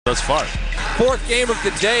thus far. Fourth game of the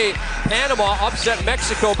day, Panama upset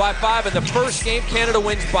Mexico by 5 in the first game. Canada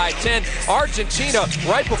wins by 10. Argentina,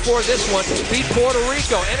 right before this one, beat Puerto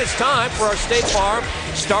Rico. And it's time for our State Farm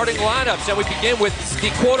starting lineups. And we begin with the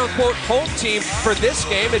quote-unquote home team for this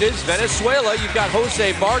game. It is Venezuela. You've got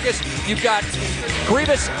Jose Vargas. You've got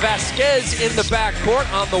Grievous Vasquez in the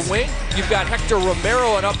backcourt on the wing. You've got Hector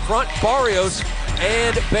Romero, and up front, Barrios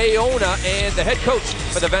and Bayona, and the head coach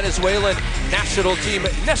for the Venezuelan national team,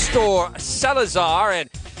 Nestor Salazar. And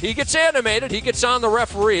he gets animated, he gets on the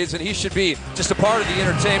referees, and he should be just a part of the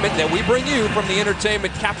entertainment that we bring you from the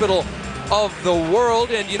entertainment capital of the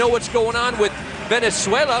world. And you know what's going on with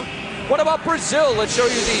Venezuela? What about Brazil? Let's show you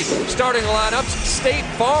the starting lineups, State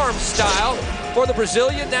Farm style, for the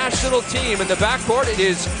Brazilian national team. In the backcourt, it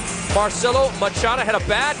is Marcelo Machado, had a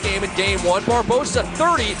bad game in game one. Barbosa,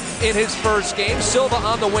 30 in his first game. Silva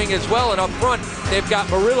on the wing as well. And up front, they've got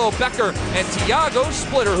Murilo Becker and Thiago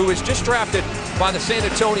Splitter, who was just drafted by the San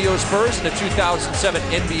Antonio Spurs in the 2007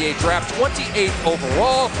 NBA draft, 28th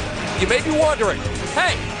overall. You may be wondering,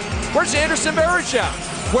 hey, where's Anderson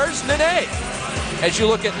Varejao? Where's Nene? As you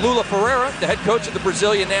look at Lula Ferreira, the head coach of the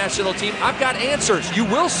Brazilian national team, I've got answers. You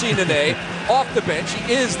will see Nene off the bench.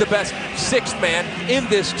 He is the best sixth man in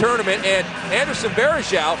this tournament. And Anderson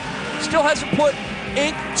Varejao still hasn't put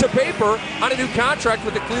ink to paper on a new contract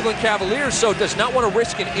with the Cleveland Cavaliers, so does not want to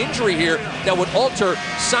risk an injury here that would alter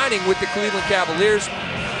signing with the Cleveland Cavaliers.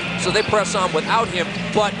 So they press on without him.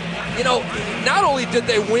 But, you know, not only did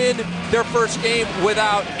they win their first game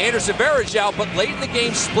without Anderson Varejao, but late in the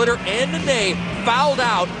game, Splitter and Nene fouled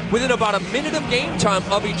out within about a minute of game time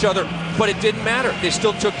of each other. But it didn't matter. They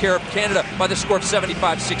still took care of Canada by the score of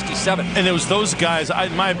 75-67. And it was those guys,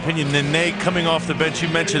 in my opinion, Nene coming off the bench. You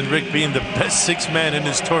mentioned Rick being the best sixth man in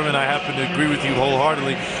this tournament. I happen to agree with you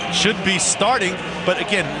wholeheartedly. Should be starting, but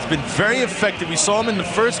again, it's been very effective. We saw him in the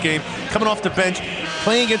first game coming off the bench,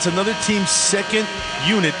 playing against another team's second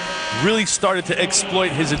unit. Really started to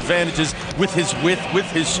exploit his advantages with his width, with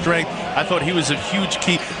his strength. I thought he was a huge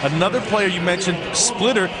key. Another player you mentioned,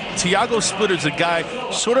 Splitter. Thiago Splitter's a guy,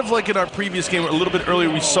 sort of like in our previous game, a little bit earlier,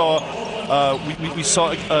 we saw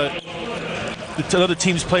another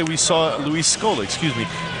team's play. We saw Luis Scola, excuse me.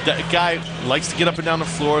 That guy likes to get up and down the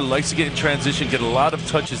floor, likes to get in transition, get a lot of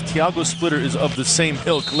touches. Thiago Splitter is of the same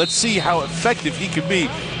ilk. Let's see how effective he can be,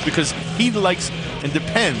 because he likes and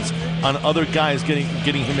depends on other guys getting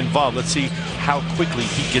him involved. Let's see how quickly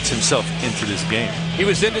he gets himself into this game. He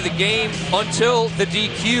was into the game until the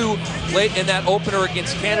DQ late in that opener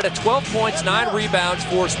against Canada. 12 points, 9 rebounds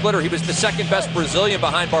for Splitter. He was the second best Brazilian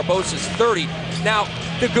behind Barbosa's 30. Now,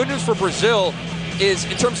 the good news for Brazil is,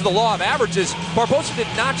 in terms of the law of averages, Barbosa did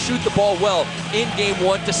not shoot the ball well in game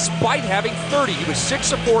one, despite having 30. He was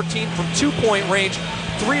 6 of 14 from 2-point range,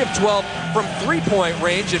 3 of 12 from 3-point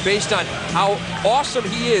range, and based on how awesome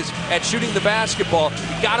he is at shooting the basketball,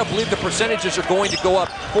 you gotta believe the percentages are going to go up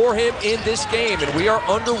for him in this game. And we are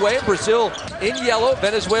underway. Brazil in yellow,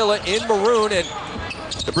 Venezuela in maroon, and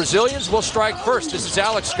the Brazilians will strike first. This is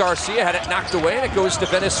Alex Garcia, had it knocked away, and it goes to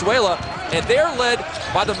Venezuela. And they're led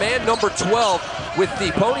by the man number 12 with the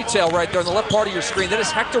ponytail right there on the left part of your screen. That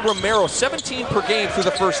is Hector Romero, 17 per game through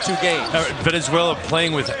the first 2 games. Venezuela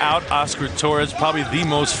playing without Oscar Torres, probably the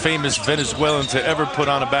most famous Venezuelan to ever put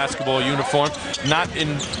on a basketball uniform. Not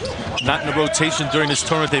in the rotation during this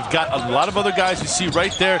tournament. They've got a lot of other guys. You see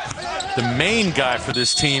right there, the main guy for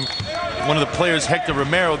this team, one of the players, Hector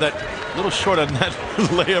Romero, that a little short on that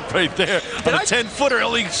layup right there. On a 10-footer,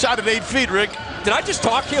 only shot at 8 feet, Rick. Did I just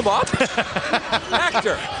talk him up?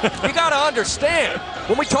 Hector, you got to understand,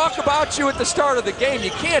 when we talk about you at the start of the game, you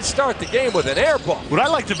can't start the game with an air ball. What I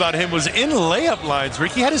liked about him was in layup lines,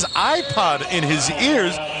 Rick. He had his iPod in his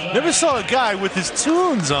ears. Never saw a guy with his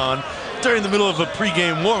tunes on during the middle of a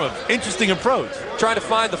pregame warm-up. Interesting approach. Trying to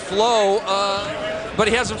find the flow, but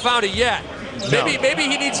he hasn't found it yet. Maybe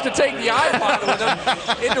he needs to take the iPod with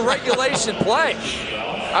him into regulation play.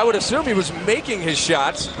 I would assume he was making his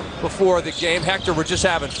shots before the game. Hector, we're just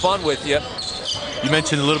having fun with you. You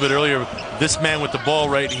mentioned a little bit earlier, this man with the ball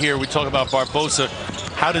right here. We talk about Barbosa.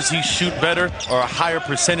 How does he shoot better or a higher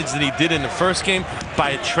percentage than he did in the first game?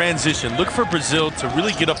 By a transition. Look for Brazil to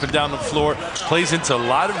really get up and down the floor. Plays into a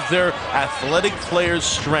lot of their athletic players'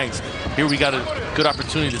 strengths. Here we got a good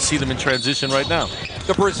opportunity to see them in transition right now.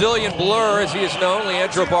 The Brazilian blur, as he is known,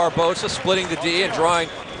 Leandro Barbosa, splitting the D and drawing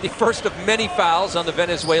the first of many fouls on the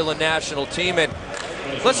Venezuelan national team. And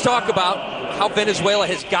let's talk about how Venezuela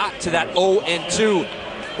has got to that 0-2.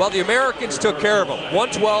 Well, the Americans took care of them.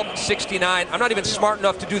 112-69. I'm not even smart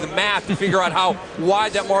enough to do the math to figure out how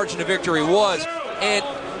wide that margin of victory was. And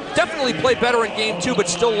definitely played better in game 2, but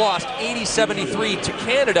still lost 80-73 to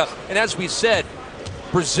Canada. And as we said,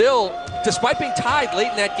 Brazil, despite being tied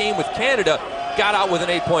late in that game with Canada, got out with an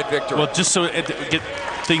 8-point victory. Well, just so to get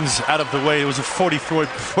things out of the way, it was a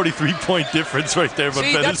 43-point difference right there.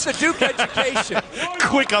 See, that's the Duke education.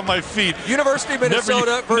 Quick on my feet. University of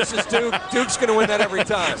Minnesota versus Duke. Duke's going to win that every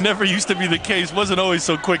time. Never used to be the case. Wasn't always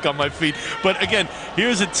so quick on my feet. But again,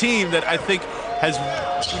 here's a team that I think has,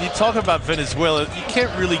 when you talk about Venezuela, you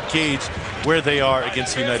can't really gauge where they are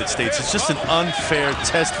against the United States. It's just an unfair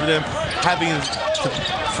test for them, having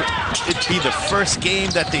it be the first game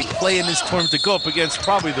that they play in this tournament to go up against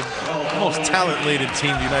probably the most talent-laden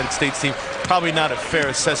team, the United States team. Probably not a fair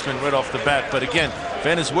assessment right off the bat. But again,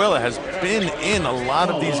 Venezuela has been in a lot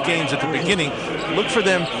of these games at the beginning. Look for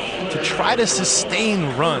them to try to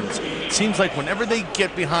sustain runs. It seems like whenever they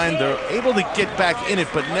get behind, they're able to get back in it,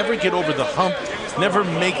 but never get over the hump, never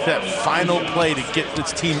make that final play to get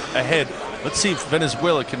this team ahead. Let's see if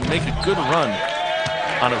Venezuela can make a good run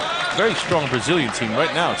on a very strong Brazilian team.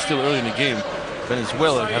 Right now, it's still early in the game.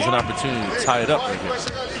 Venezuela has an opportunity to tie it up right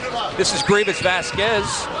here. This is Grievous Vasquez,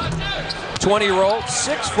 20-year-old,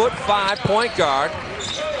 6'5" point guard.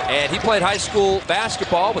 And he played high school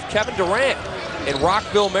basketball with Kevin Durant in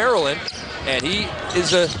Rockville, Maryland. And he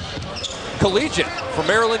is a collegiate from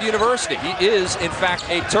Maryland University. He is, in fact,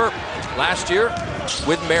 a Terp. Last year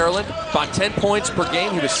with Maryland, about 10 points per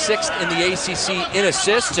game. He was 6th in the ACC in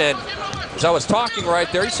assists. And as I was talking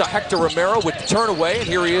right there, you saw Hector Romero with the turn away. And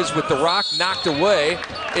here he is with the rock knocked away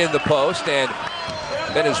in the post. And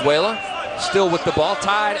Venezuela still with the ball,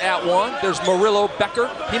 tied at 1. There's Murillo Becker.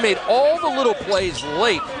 He made all the little plays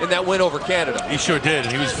late in that win over Canada. He sure did.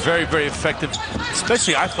 He was very, very effective,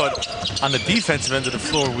 especially, I thought, on the defensive end of the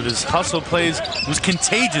floor with his hustle plays. It was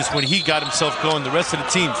contagious when he got himself going. The rest of the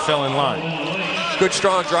team fell in line. Good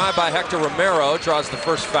strong drive by Hector Romero. Draws the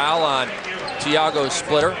first foul on Thiago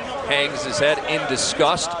Splitter. Hangs his head in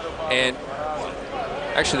disgust. And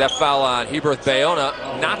actually that foul on Heberth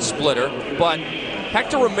Bayona, not Splitter, but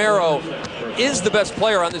Hector Romero is the best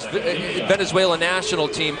player on this Venezuela national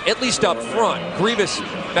team, at least up front. Grievous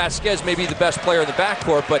Vasquez may be the best player in the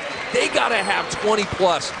backcourt, but they got to have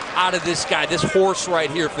 20-plus out of this guy, this horse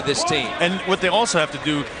right here for this team. And what they also have to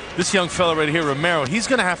do, this young fella right here, Romero, he's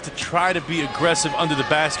going to have to try to be aggressive under the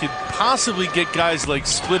basket, possibly get guys like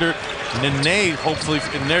Splitter, Nene, hopefully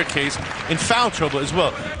in their case, in foul trouble as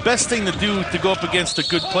well. Best thing to do to go up against the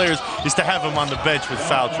good players is to have them on the bench with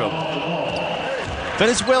foul trouble.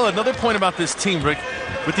 Venezuela, another point about this team, Rick,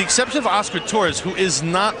 with the exception of Oscar Torres, who is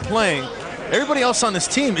not playing, everybody else on this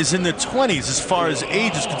team is in their 20s as far as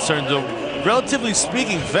age is concerned. Though, relatively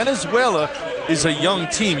speaking, Venezuela is a young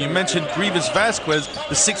team. You mentioned Grievous Vasquez,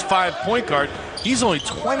 the 6'5" point guard. He's only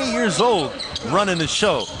 20 years old running the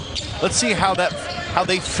show. Let's see how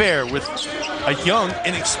they fare with a young,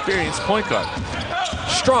 inexperienced point guard.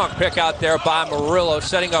 Strong pick out there by Murillo,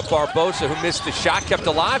 setting up Barbosa, who missed the shot, kept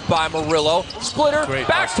alive by Murillo. Splitter, great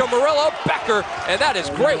back hustle. to Murillo, Becker, and that is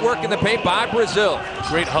great work in the paint by Brazil.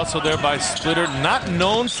 Great hustle there by Splitter. Not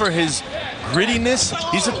known for his grittiness.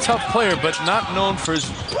 He's a tough player, but not known for his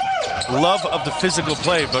love of the physical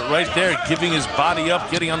play. But right there, giving his body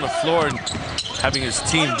up, getting on the floor, and having his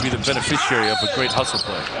team be the beneficiary of a great hustle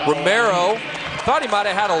play. Romero thought he might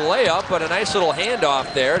have had a layup, but a nice little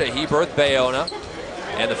handoff there to Heberth Bayona.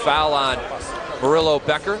 And the foul on Murillo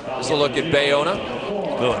Becker. There's a look at Bayona.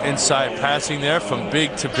 A little inside passing there from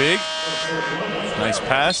big to big. Nice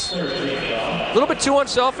pass. A little bit too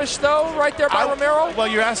unselfish, though, right there by Romero. Well,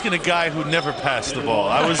 you're asking a guy who never passed the ball.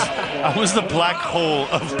 I was the black hole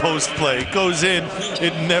of post play. It goes in,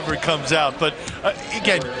 it never comes out. But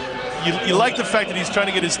again, you like the fact that he's trying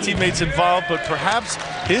to get his teammates involved, but perhaps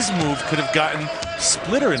his move could have gotten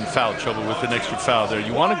Splitter in foul trouble with an extra foul there.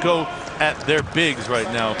 You want to go at their bigs right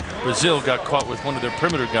now. Brazil got caught with one of their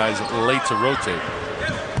perimeter guys late to rotate.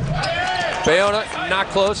 Bayona not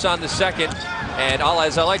close on the second. And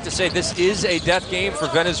as I like to say, this is a death game for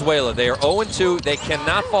Venezuela. They are 0-2. They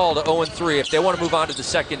cannot fall to 0-3 if they want to move on to the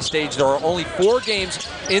second stage. There are only 4 games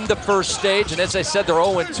in the first stage. And as I said, they're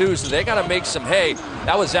 0-2, so they got to make some hay.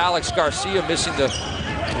 That was Alex Garcia missing the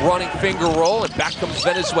running finger roll, and back comes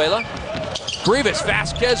Venezuela. Grievous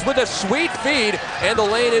Vasquez with a sweet feed, and the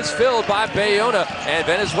lane is filled by Bayona, and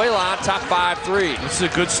Venezuela on top 5-3. This is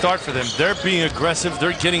a good start for them. They're being aggressive.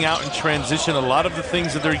 They're getting out in transition. A lot of the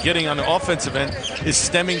things that they're getting on the offensive end is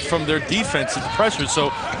stemming from their defensive pressure.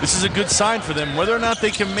 So this is a good sign for them. Whether or not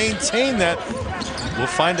they can maintain that, we'll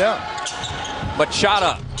find out.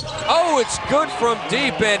 Machado. Oh, it's good from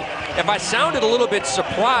deep, and if I sounded a little bit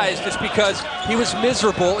surprised, it's because he was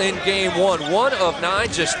miserable in game one. 1 of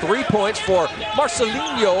 9, just 3 points for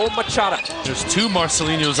Marcelinho Machado. There's 2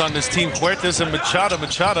 Marcelinos on this team, Huertas and Machado.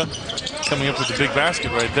 Machado coming up with the big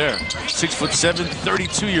basket right there. 6'7",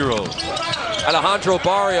 32-year-old. Alejandro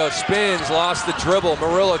Barrios spins, lost the dribble.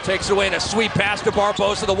 Murillo takes away in a sweet pass to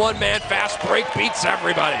Barbosa. The one-man fast break beats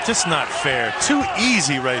everybody. Just not fair. Too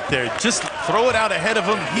easy right there. Just throw it out ahead of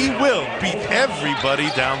him. He will beat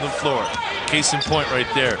everybody down the floor. Case in point right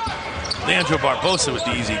there. Leandro Barbosa with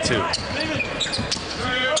the easy 2.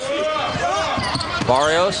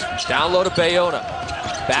 Barrios down low to Bayona.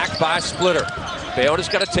 Back by Splitter. Bayona's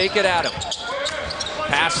got to take it at him.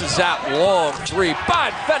 Passes out, long 3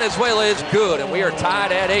 by Venezuela is good, and we are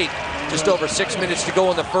tied at 8. Just over 6 minutes to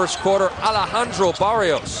go in the first quarter. Alejandro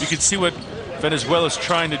Barrios. You can see what Venezuela's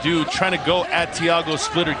trying to do, trying to go at Thiago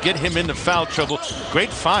Splitter, get him into foul trouble. Great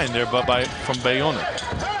find there from Bayona.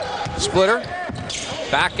 Splitter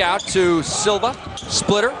back out to Silva.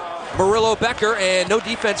 Splitter, Murillo Becker, and no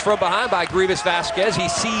defense from behind by Grievous Vasquez. He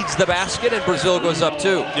cedes the basket, and Brazil goes up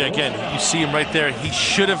 2. Yeah, again, you see him right there. He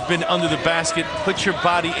should have been under the basket. Put your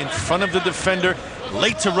body in front of the defender.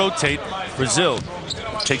 Late to rotate. Brazil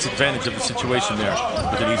takes advantage of the situation there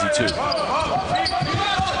with an easy 2.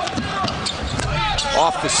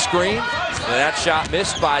 Off the screen. And that shot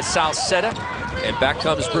missed by Salceda. And back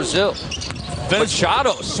comes Brazil.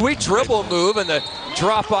 Machado, sweet dribble move, and the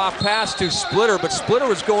drop-off pass to Splitter, but Splitter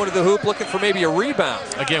was going to the hoop looking for maybe a rebound.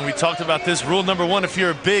 Again, we talked about this. Rule number 1, if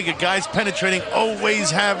you're big, a guy's penetrating, always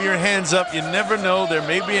have your hands up. You never know. There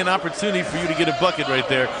may be an opportunity for you to get a bucket right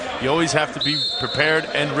there. You always have to be prepared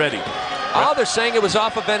and ready. Oh, they're saying it was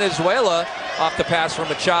off of Venezuela, off the pass from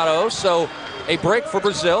Machado, so a break for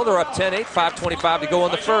Brazil. They're up 10-8, 5:25 to go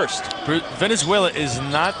in the first. Venezuela is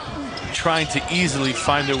not trying to easily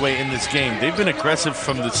find their way in this game. They've been aggressive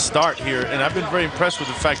from the start here, and I've been very impressed with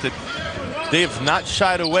the fact that they have not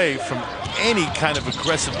shied away from any kind of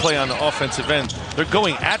aggressive play on the offensive end. They're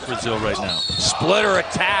going at Brazil right now. Splitter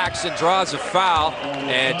attacks and draws a foul,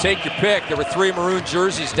 and take your pick. There were 3 maroon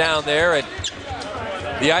jerseys down there, and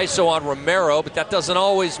the ISO on Romero, but that doesn't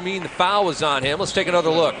always mean the foul was on him. Let's take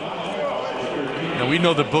another look. Now we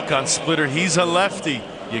know the book on Splitter. He's a lefty.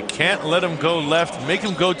 You can't let him go left. Make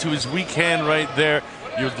him go to his weak hand right there.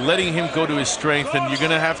 You're letting him go to his strength, and you're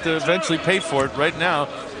going to have to eventually pay for it. Right now,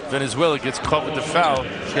 Venezuela gets caught with the foul.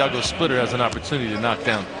 Thiago Splitter has an opportunity to knock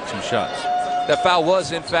down 2 shots. That foul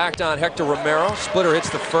was, in fact, on Hector Romero. Splitter hits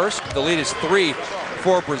the first. The lead is 3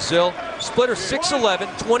 for Brazil. Splitter,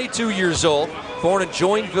 6'11", 22 years old, born in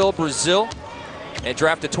Joinville, Brazil, and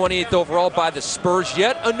drafted 28th overall by the Spurs.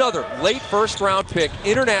 Yet another late first-round pick,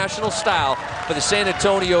 international style for the San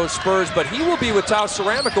Antonio Spurs, but he will be with Tau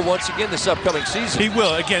Ceramica once again this upcoming season. He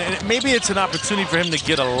will. Again, and maybe it's an opportunity for him to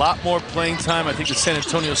get a lot more playing time. I think the San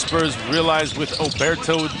Antonio Spurs realize with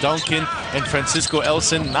Oberto, Duncan, and Francisco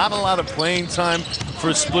Elson, not a lot of playing time for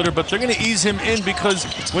a Splitter, but they're going to ease him in because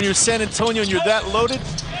when you're San Antonio and you're that loaded,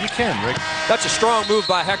 you can, Rick. That's a strong move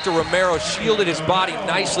by Hector Romero, shielded his body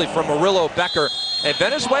nicely from Murillo Becker. And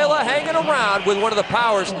Venezuela hanging around with one of the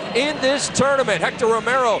powers in this tournament. Hector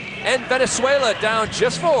Romero and Venezuela down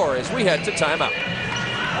just 4 as we head to timeout.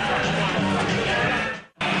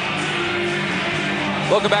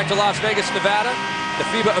 Welcome back to Las Vegas, Nevada. The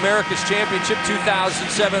FIBA Americas Championship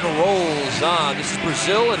 2007 rolls on. This is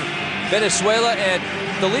Brazil and Venezuela, and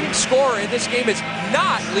the leading scorer in this game is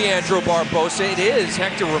not Leandro Barbosa. It is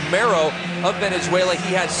Hector Romero of Venezuela.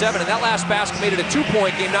 He had 7, and that last basket made it a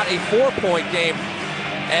 2-point game, not a 4-point game,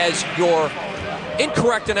 as your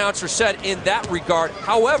incorrect announcer said in that regard.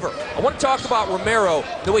 However, I want to talk about Romero,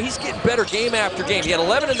 the way he's getting better game after game. He had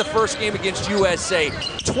 11 in the first game against USA,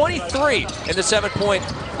 23 in the 7-point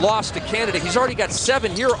loss to Canada. He's already got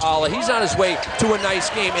 7 here, Ala. He's on his way to a nice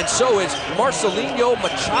game, and so is Marcelinho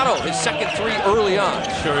Machado, his second 3 early on.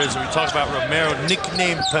 Sure is. We talk about Romero,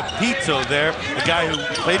 nicknamed Pepito there, the guy who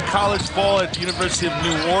played college ball at the University of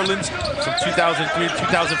New Orleans from 2003 to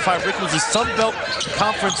 2005. Rick was the Sun Belt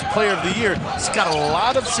Conference Player of the Year. He's got a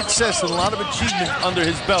lot of success and a lot of achievement under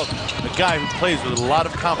his belt. A guy who plays with a lot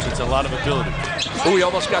of confidence and a lot of ability. Ooh, he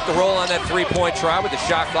almost got the roll on that 3-point try with the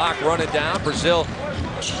shot clock running down. Brazil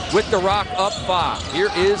with the rock up 5. Here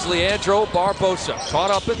is Leandro Barbosa,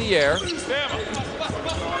 caught up in the air.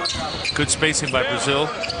 Good spacing by Brazil.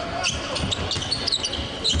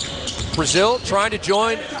 Brazil trying to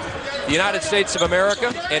join the United States of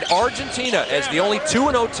America and Argentina as the only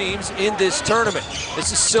 2-0 teams in this tournament.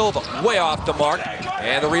 This is Silva, way off the mark,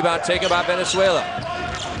 and the rebound taken by Venezuela.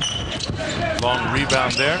 Long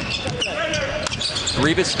rebound there.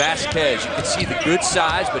 Grievous Vasquez, you can see the good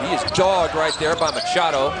size, but he is dogged right there by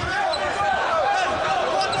Machado.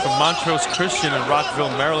 From Montrose Christian in Rockville,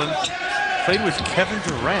 Maryland. Played with Kevin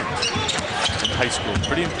Durant in high school.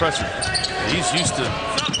 Pretty impressive. He's used to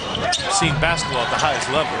seeing basketball at the highest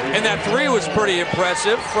level. And that three was pretty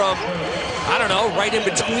impressive from, I don't know, right in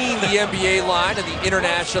between the NBA line and the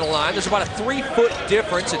international line. There's about a 3-foot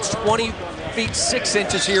difference. It's 20 feet 6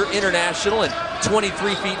 inches here international, and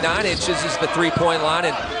 23 feet 9 inches is the three-point line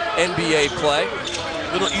in NBA play.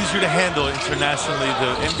 A little easier to handle internationally.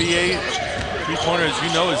 The NBA three-pointer, as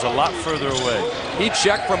you know, is a lot further away. He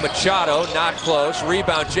checked from Machado, not close.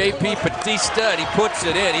 Rebound, J.P. Batista, and he puts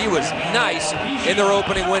it in. He was nice in their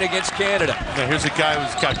opening win against Canada. Now here's a guy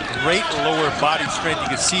who's got great lower body strength. You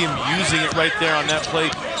can see him using it right there on that play.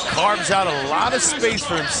 Carves out a lot of space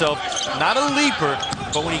for himself. Not a leaper,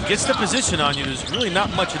 but when he gets the position on you, there's really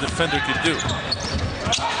not much a defender could do.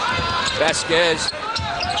 Vasquez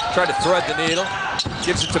tried to thread the needle.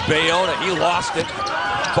 Gives it to Bayona. He lost it.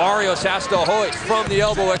 Barrios has to hoist from the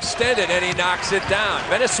elbow extended, and he knocks it down.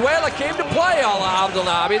 Venezuela came to play, Ala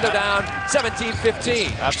Abdelnaby. They're down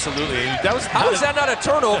 17-15. Absolutely. How is that not a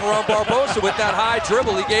turnover on Barbosa with that high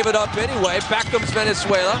dribble? He gave it up anyway. Back comes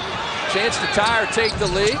Venezuela. Chance to tie or take the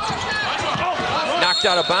lead. Knocked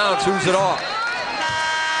out of bounds. Who's it off?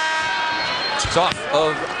 It's off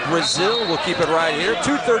of Brazil. We'll keep it right here.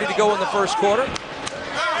 2:30 to go in the first quarter.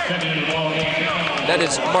 That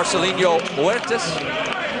is Marcelinho Huertas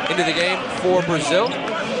into the game for Brazil.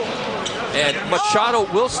 And Machado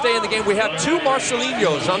will stay in the game. We have two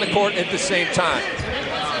Marcelinhos on the court at the same time.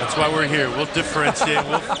 That's why we're here. We'll differentiate.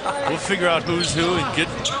 We'll figure out who's who and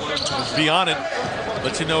be on it.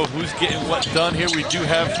 Let you know who's getting what done here. We do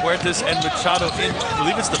have Huertas and Machado in. I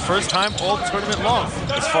believe it's the first time all tournament long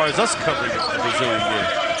as far as us covering the Brazilian game.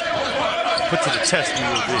 Put to the test we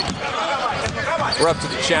will be. We're up to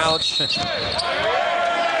the challenge.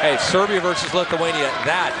 Hey, Serbia versus Lithuania,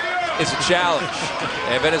 that is a challenge.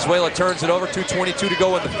 And Venezuela turns it over, 2:22 to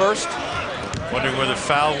go in the first. Wondering where the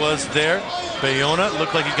foul was there. Bayona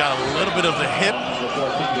looked like he got a little bit of the hip.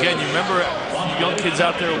 Again, you remember young kids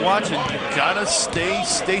out there watching, you gotta stay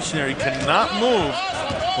stationary, cannot move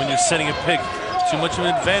when you're setting a pick. Too much of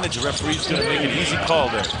an advantage, the referee's gonna make an easy call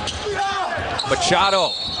there.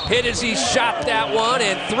 Machado hit as he shot that one,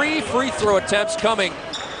 and 3 free throw attempts coming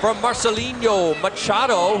from Marcelinho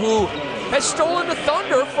Machado, who has stolen the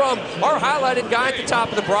thunder from our highlighted guy at the top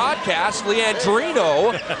of the broadcast,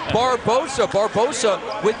 Leandrino Barbosa. Barbosa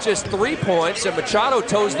with just 3 points, and Machado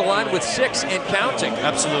toes the line with 6 and counting.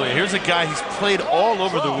 Absolutely. Here's a guy, he's played all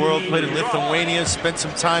over the world, played in Lithuania, spent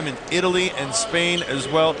some time in Italy and Spain as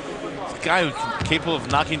well. He's a guy who's capable of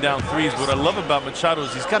knocking down threes. What I love about Machado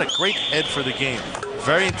is he's got a great head for the game.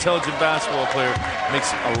 Very intelligent basketball player,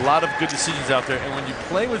 makes a lot of good decisions out there. And when you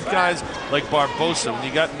play with guys like Barbosa, when you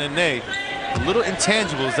got Nene, the little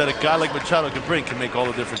intangibles that a guy like Machado can bring can make all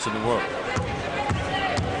the difference in the world.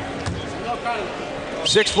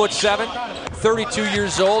 6'7", 32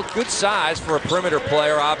 years old. Good size for a perimeter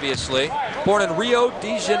player, obviously. Born in Rio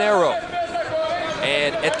de Janeiro.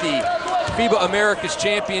 And at the FIBA Americas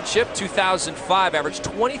Championship 2005, averaged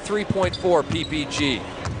 23.4 PPG.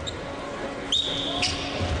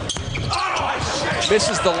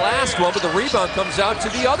 Misses the last one, but the rebound comes out to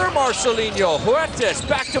the other Marcelinho. Huertas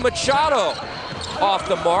back to Machado. Off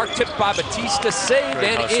the mark, tipped by Batista, saved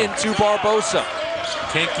and into Barbosa.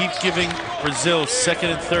 Can't keep giving Brazil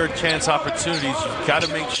second and third chance opportunities. You've got to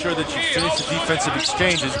make sure that you finish the defensive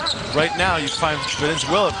exchanges. Right now, you find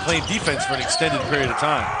Venezuela playing defense for an extended period of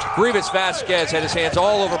time. Grievous Vasquez had his hands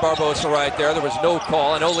all over Barbosa right there. There was no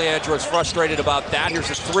call. I know Leandro is frustrated about that. Here's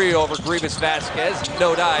a 3 over Grievous Vasquez.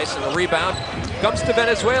 No dice, and the rebound comes to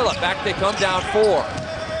Venezuela. Back they come, down 4.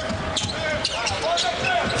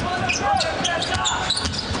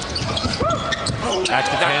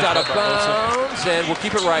 Knocked out of bounds, and we'll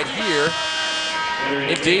keep it right here.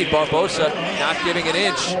 Indeed, Barbosa not giving an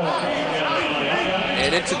inch.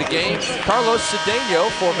 And into the game, Carlos Cedeno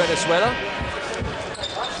for Venezuela.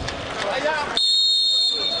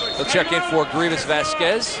 He'll check in for Grievous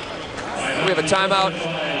Vasquez. We have a timeout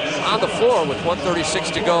on the floor with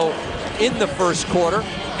 1:36 to go in the first quarter.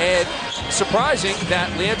 And surprising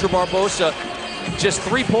that Leandro Barbosa, just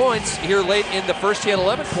 3 points here late in the first. He had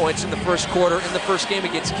 11 points in the first quarter in the first game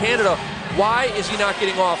against Canada. Why is he not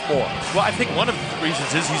getting off more? Well, I think one of the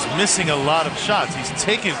reasons is he's missing a lot of shots. He's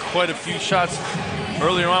taken quite a few shots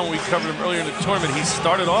earlier on when we covered him earlier in the tournament. He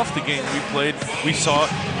started off the game we saw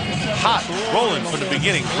hot, rolling from the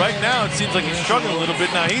beginning. Right now, it seems like he's struggling a little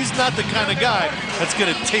bit. Now, he's not the kind of guy that's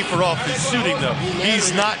going to taper off his shooting, though.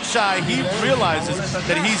 He's not shy. He realizes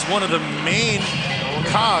that he's one of the main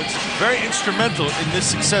cogs, very instrumental in this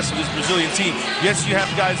success of this Brazilian team. Yes, you have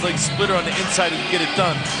guys like Splitter on the inside who can get it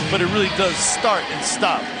done, but it really does start and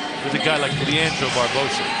stop with a guy like Leandro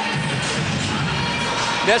Barbosa.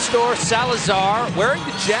 Nestor Salazar wearing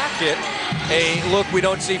the jacket, a look we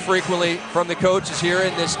don't see frequently from the coaches here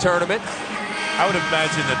in this tournament. I would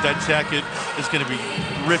imagine that that jacket is going to be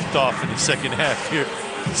ripped off in the second half here,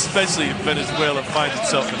 especially if Venezuela finds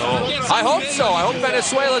itself in a hole. I hope so. I hope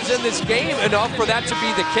Venezuela's in this game enough for that to be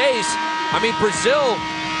the case. I mean, Brazil,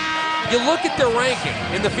 you look at their ranking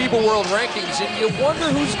in the FIBA World Rankings, and you wonder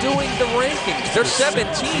who's doing the rankings. They're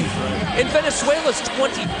 17th, and Venezuela's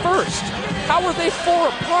 21st. How are they 4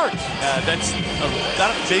 apart? That's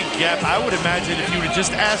not a big gap. I would imagine if you would have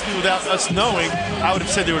just asked me without us knowing, I would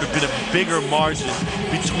have said there would have been a bigger margin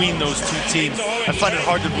between those two teams. I find it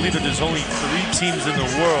hard to believe that there's only 3 teams in the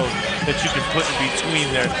world that you can put in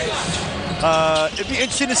between there. It'd be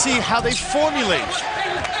interesting to see how they formulate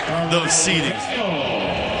those seedings.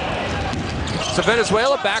 So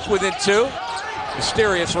Venezuela back within 2.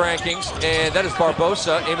 Mysterious rankings, and that is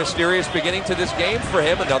Barbosa. A mysterious beginning to this game for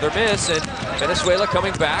him. Another miss, and Venezuela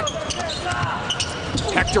coming back.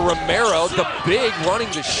 Hector Romero, the big,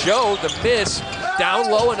 running the show. The miss.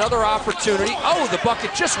 Down low, another opportunity. Oh, the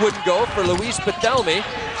bucket just wouldn't go for Luis Patelmi.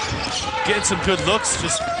 Getting some good looks,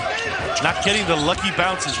 just not getting the lucky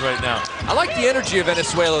bounces right now. I like the energy of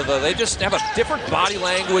Venezuela, though. They just have a different body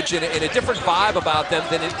language and a different vibe about them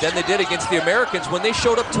than they did against the Americans when they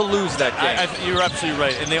showed up to lose that game. You're absolutely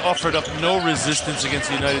right. And they offered up no resistance against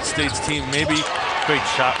the United States team. Maybe great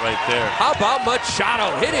shot right there. How about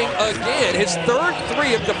Machado hitting again, his 3rd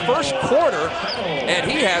 3 of the first quarter, and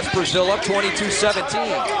he has Brazil up 22-17.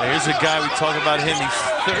 Here's a guy, we talk about him. He's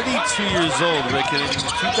 32 years old, Rick. In the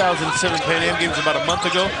 2007 Pan Am Games about a month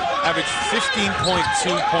ago, averaged 15.2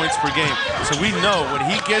 points per game. So we know when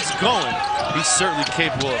he gets going, he's certainly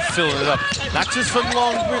capable of filling it up. Not just from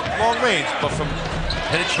long range, but from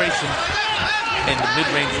penetration and the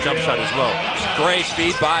mid-range jump shot as well. Great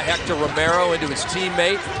feed by Hector Romero into his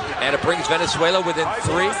teammate, and it brings Venezuela within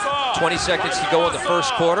 3. 20 seconds to go in the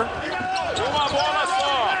first quarter.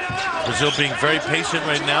 Brazil being very patient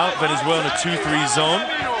right now. Venezuela in a 2-3 zone.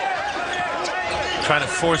 Trying to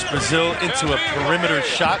force Brazil into a perimeter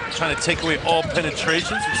shot, trying to take away all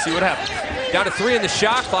penetrations. We'll see what happens. Down to 3 in the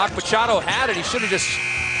shot clock. Machado had it. He should have just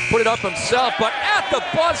put it up himself, but at the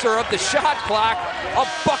buzzer of the shot clock, a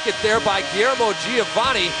bucket there by Guillermo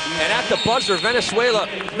Giovanni, and at the buzzer, Venezuela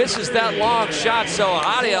misses that long shot. So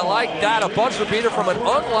how do you like that? A buzzer beater from an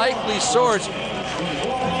unlikely source.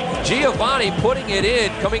 Giovanni putting it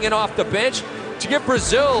in, coming in off the bench to give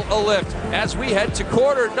Brazil a lift as we head to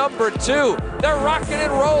quarter number 2. They're rocking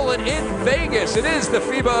and rolling in Vegas. It is the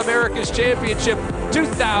FIBA Americas Championship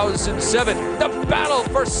 2007. The battle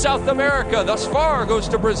for South America thus far goes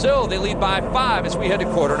to Brazil. They lead by 5 as we head to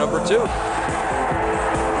quarter number 2.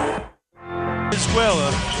 Venezuela,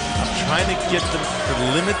 I'm trying to get them to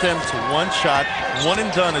limit them to one shot, one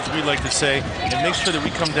and done, as we like to say, and make sure that we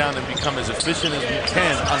come down and become as efficient as we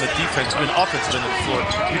can on the defense and offensive end of the floor.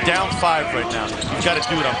 You're down 5 right now. You've got to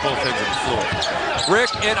do it on both ends of the floor.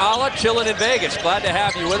 Rick and Ala chilling in Vegas. Glad to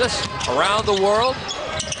have you with us around the world,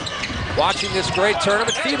 watching this great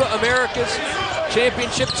tournament. FIBA Americas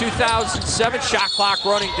Championship 2007. Shot clock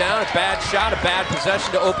running down. A bad shot, a bad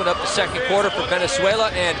possession to open up the second quarter for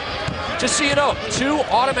Venezuela. And just so you know, 2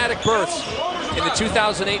 automatic berths in the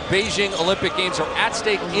 2008 Beijing Olympic Games are at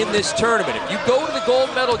stake in this tournament. If you go to the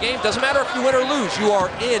gold medal game, doesn't matter if you win or lose, you are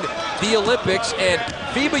in the Olympics. And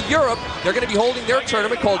FIBA Europe, they're going to be holding their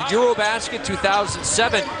tournament called Eurobasket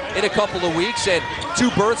 2007 in a couple of weeks, and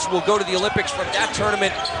 2 berths will go to the Olympics from that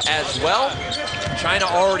tournament as well. China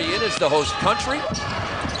already in as the host country.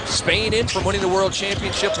 Spain in from winning the World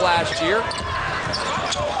Championship last year.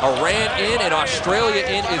 Iran in and Australia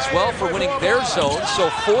in as well for winning their zone. So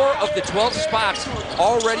 4 of the 12 spots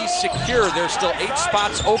already secure. There's still 8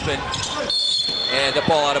 spots open. And the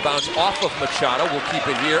ball out of bounds off of Machado. We'll keep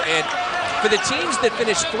it here. And for the teams that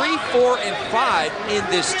finish 3, 4, and 5 in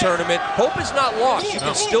this tournament, hope is not lost. You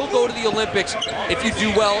can still go to the Olympics if you do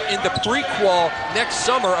well in the pre-qual next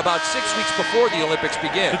summer, about 6 weeks before the Olympics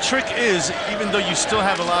begin. The trick is, even though you still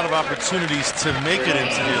have a lot of opportunities to make it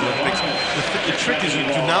into the Olympics, the trick is you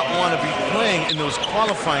do not want to be playing in those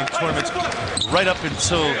qualifying tournaments right up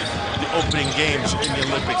until the opening games in the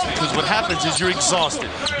Olympics, because what happens is you're exhausted.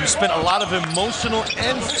 You spent a lot of emotional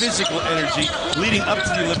and physical energy leading up to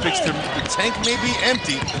the Olympics. The tank may be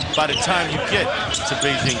empty by the time you get to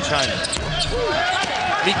Beijing, China.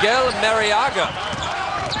 Miguel Mariaga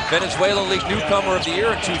Venezuelan League Newcomer of the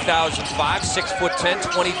Year in 2005,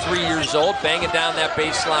 6'10", 23 years old, banging down that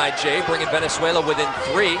baseline, Jay, bringing Venezuela within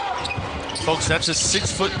 3. Folks, that's a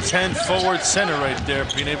 6'10" forward center right there,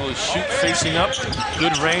 being able to shoot facing up,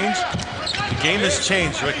 good range. The game has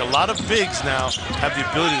changed, Rick. A lot of bigs now have the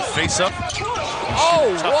ability to face up.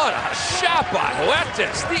 Oh, what a shot by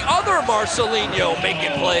Huertas. The other Marcelinho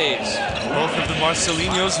making plays. Both of the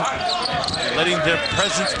Marcelinos letting their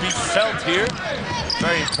presence be felt here.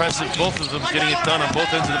 Very impressive, both of them getting it done on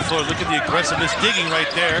both ends of the floor. Look at the aggressiveness digging right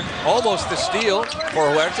there. Almost the steal for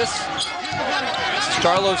Huertas. This is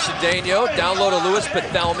Carlos Cedeno, down low to Luis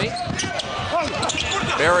Pathelmi.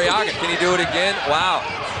 Mariaga, can he do it again? Wow.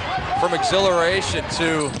 From exhilaration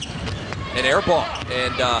to an air ball.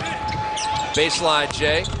 And baseline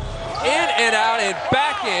Jay. In and out and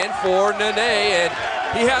back in for Nene. And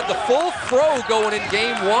he had the full throw going in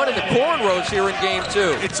game 1 and the cornrows here in game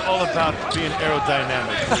 2. It's all about being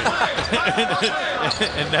aerodynamic.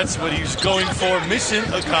 And that's what he's going for. Mission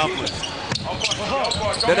accomplished.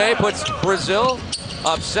 Nene puts Brazil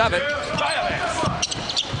up 7.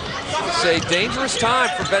 It's a dangerous time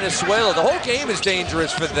for Venezuela. The whole game is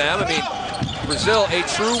dangerous for them. I mean, Brazil, a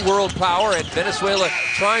true world power, and Venezuela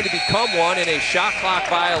trying to become one in a shot clock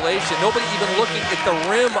violation. Nobody even looking at the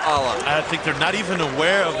rim, Alan. I think they're not even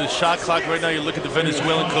aware of the shot clock right now. You look at the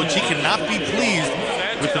Venezuelan coach, he cannot be pleased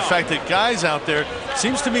with the fact that guys out there,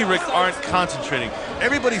 seems to me, Rick, aren't concentrating.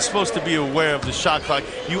 Everybody's supposed to be aware of the shot clock.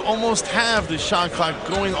 You almost have the shot clock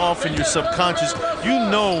going off in your subconscious. You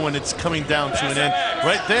know when it's coming down to an end.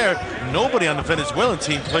 Right there, nobody on the Venezuelan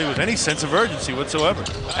team played with any sense of urgency whatsoever.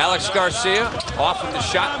 Alex Garcia off of the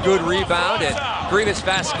shot, good rebound, and Grievous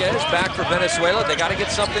Vasquez back for Venezuela. They got to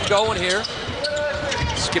get something going here.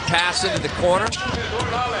 Skip pass into the corner.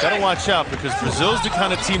 Got to watch out because Brazil's the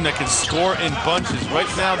kind of team that can score in bunches. Right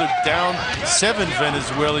now they're down 7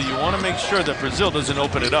 Venezuela. You want to make sure that Brazil doesn't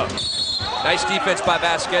open it up. Nice defense by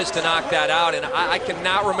Vasquez to knock that out. And I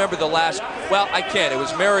cannot remember the last, well, I can. It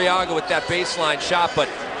was Mariaga with that baseline shot, but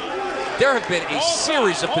there have been a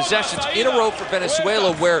series of possessions in a row for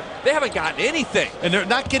Venezuela where they haven't gotten anything. And they're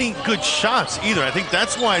not getting good shots either. I think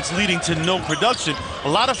that's why it's leading to no production. A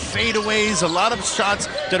lot of fadeaways, a lot of shots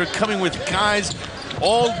that are coming with guys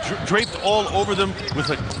all draped all over them with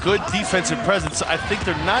a good defensive presence. I think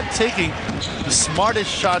they're not taking the smartest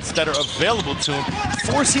shots that are available to them,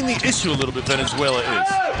 forcing the issue a little bit, Venezuela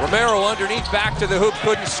is. Romero underneath, back to the hoop,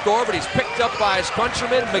 couldn't score, but he's picked up by his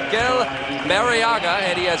countryman, Miguel Mariaga,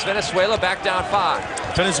 and he has Venezuela back down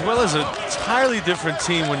 5. Venezuela's an entirely different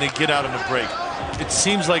team when they get out on the break. It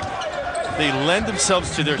seems like they lend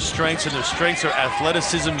themselves to their strengths, and their strengths are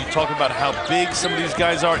athleticism. You talk about how big some of these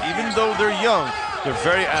guys are, even though they're young. They're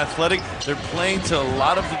very athletic. They're playing to a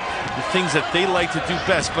lot of the things that they like to do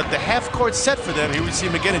best. But the half-court set for them, here we see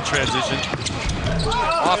him again in transition.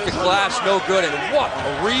 Off the glass, no good. And what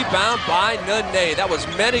a rebound by Nene. That was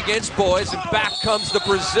men against boys, and back comes the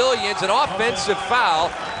Brazilians. An offensive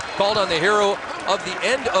foul called on the hero of the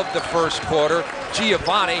end of the first quarter,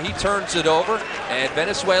 Giovanni. He turns it over, and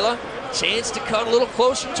Venezuela, chance to cut a little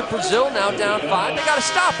closer to Brazil, now down 5. They got to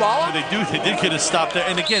stop, All. They do. They did get a stop there.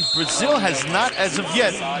 And again, Brazil has not, as of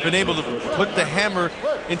yet, been able to put the hammer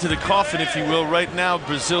into the coffin, if you will. Right now,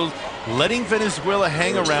 Brazil letting Venezuela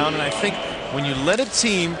hang around. And I think when you let a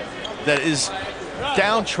team that is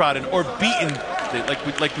downtrodden or beaten,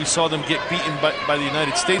 like we saw them get beaten by the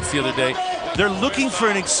United States the other day, they're looking for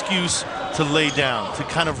an excuse to lay down, to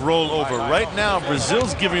kind of roll over. Right now,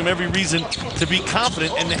 Brazil's giving them every reason to be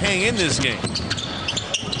confident and to hang in this game.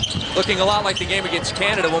 Looking a lot like the game against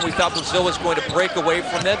Canada when we thought Brazil was going to break away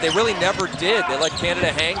from them. They really never did. They let Canada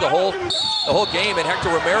hang the whole game, and Hector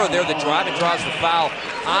Romero there, the drive and draws the foul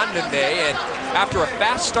on Nene. And after a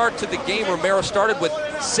fast start to the game, Romero started with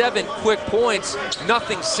 7 quick points,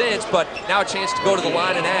 nothing since, but now a chance to go to the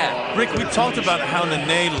line and add. Rick, we talked about how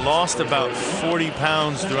Nene lost about 40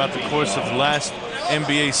 pounds throughout the course of last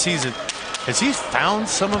NBA season. Has he found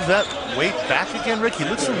some of that weight back again, Rick? He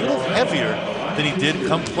looks a little heavier than he did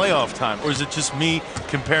come playoff time. Or is it just me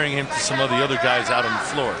comparing him to some of the other guys out on the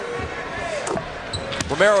floor?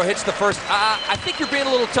 Romero hits the first. I think you're being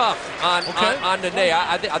a little tough on Nene.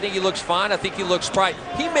 I think he looks fine. I think he looks bright.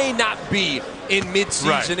 He may not be in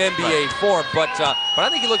midseason NBA form, but I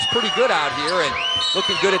think he looks pretty good out here and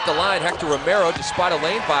looking good at the line. Hector Romero, despite a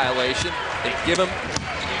lane violation, they give him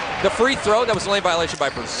the free throw. That was a lane violation by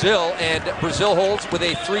Brazil, and Brazil holds with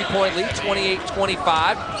a 3-point lead,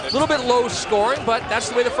 28-25. A little bit low scoring, but that's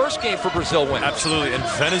the way the first game for Brazil went. Absolutely, and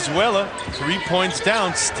Venezuela, 3 points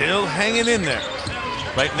down, still hanging in there.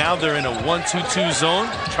 Right now they're in a 1-2-2 zone,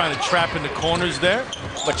 trying to trap in the corners there.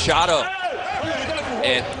 Machado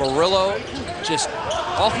And Murillo, just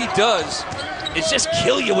all he does is just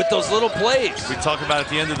kill you with those little plays. We talk about at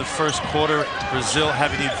the end of the first quarter, Brazil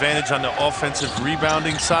having the advantage on the offensive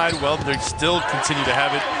rebounding side. Well, they still continue to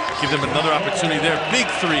have it. Give them another opportunity there. Big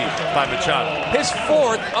three by Machado. His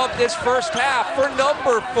 4th of this first half for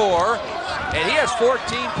number 4. And he has 14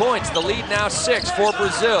 points. The lead now 6 for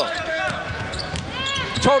Brazil.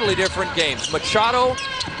 Totally different games. Machado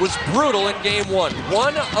was brutal in game 1.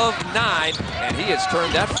 1 of 9. And he has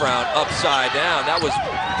turned that frown upside down. That was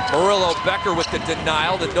Murillo Becker with the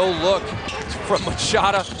denial, the no look from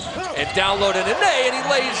Machado, and downloaded Nene, and he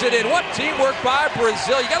lays it in. What teamwork by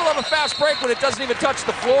Brazil. You gotta love a fast break when it doesn't even touch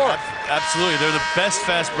the floor. Absolutely, they're the best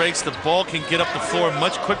fast breaks. The ball can get up the floor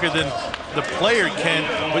much quicker than the player can,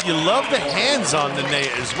 but you love the hands on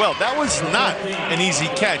Nene as well. That was not an easy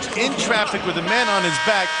catch. In traffic with a man on his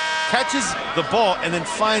back, catches the ball and then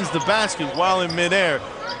finds the basket while in midair.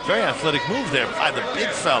 Very athletic move there by the big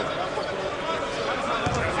fella.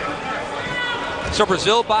 So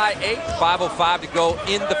Brazil by 8, 5:05 to go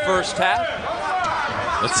in the first half.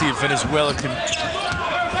 Let's see if Venezuela can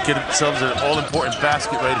get themselves an all-important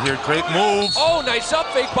basket right here. Great move. Oh, nice up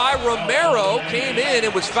fake by Romero. Came in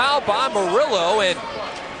and was fouled by Murillo, and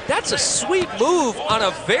that's a sweet move on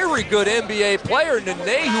a very good NBA player,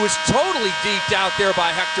 Nene, who was totally deked out there by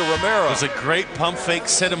Hector Romero. It was a great pump fake,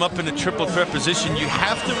 set him up in a triple threat position. You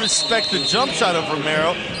have to respect the jump shot of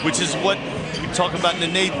Romero, which is what we talk about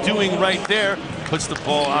Nene doing right there. Puts the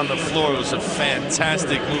ball on the floor. It was a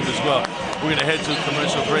fantastic move as well. We're going to head to a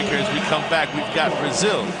commercial break here. As we come back, we've got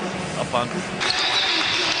Brazil up on.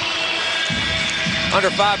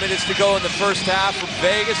 Under 5 minutes to go in the first half from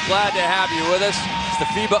Vegas. Glad to have you with us. It's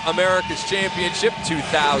the FIBA Americas Championship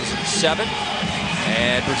 2007.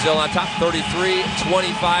 And Brazil on top,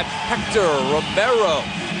 33-25. Hector Romero.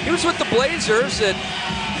 He was with the Blazers at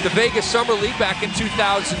the Vegas Summer League back in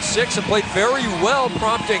 2006 and played very well,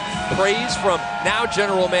 prompting praise from now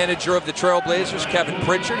general manager of the Trailblazers, Kevin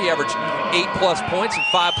Pritchard. He averaged 8+ points and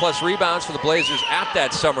 5+ rebounds for the Blazers at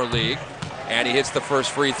that Summer League. And he hits the first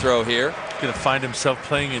free throw here. Going to find himself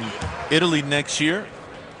playing in Italy next year.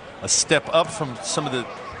 A step up from some of the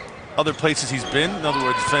other places he's been. In other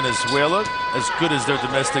words, Venezuela. As good as their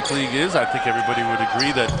domestic league is, I think everybody would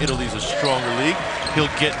agree that Italy's a stronger league. He'll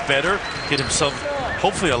get better, get himself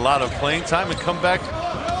hopefully a lot of playing time, and come back,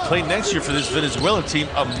 play next year for this Venezuelan team,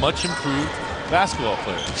 a much improved basketball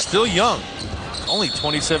player. Still young, only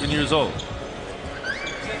 27 years old.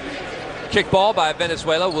 Kick ball by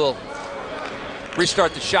Venezuela will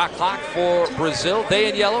restart the shot clock for Brazil. They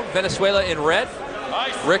in yellow, Venezuela in red.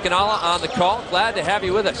 Rick and Ala on the call. Glad to have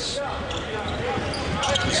you with us.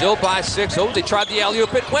 Brazil by 6. Oh, they tried the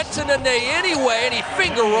alley-oop. It went to Nene anyway, and he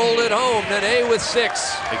finger rolled it home. Nene with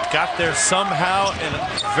 6. They got there somehow, and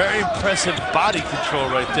very impressive body control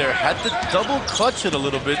right there. Had to double clutch it a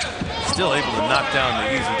little bit. Still able to knock down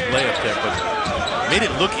the easy layup there, but made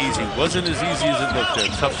it look easy. Wasn't as easy as it looked there.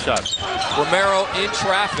 Tough shot. Romero in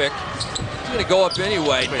traffic. He's going to go up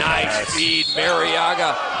anyway. Nice feed.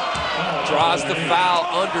 Mariaga draws the foul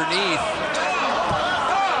underneath.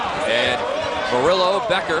 And Murillo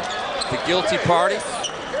Becker, the guilty party.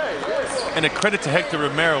 And a credit to Hector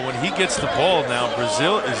Romero. When he gets the ball now,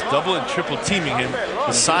 Brazil is double and triple teaming him.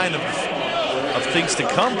 A sign of things to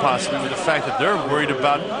come, possibly, with the fact that they're worried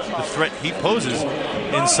about the threat he poses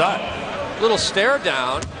inside. Little stare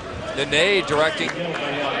down. Nene directing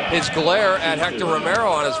his glare at Hector Romero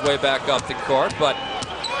on his way back up the court, but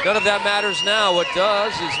none of that matters now. What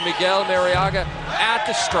does is Miguel Mariaga at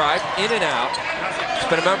the stripe, in and out. He's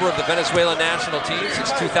been a member of the Venezuelan national team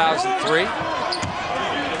since 2003.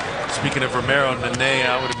 Speaking of Romero and Nene,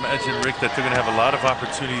 I would imagine, Rick, that they're going to have a lot of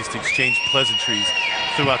opportunities to exchange pleasantries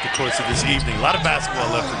throughout the course of this evening. A lot of basketball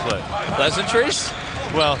left to play. Pleasantries?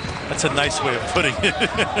 Well, that's a nice way of putting it.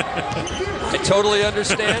 I totally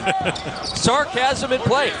understand. Sarcasm in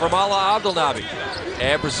play from Ala Abdelnaby.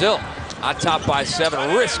 And Brazil on top by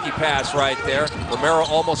 7. Risky pass right there. Romero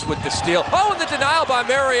almost with the steal. Oh, and the denial by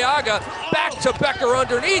Mariaga. Back to Becker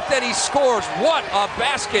underneath, and he scores. What a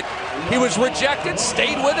basket. He was rejected,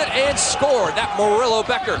 stayed with it, and scored. That Murillo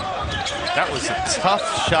Becker. That was a tough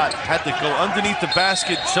shot. Had to go underneath the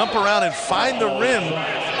basket, jump around, and find the rim,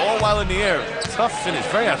 all while in the air. Tough finish.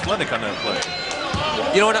 Very athletic on that play.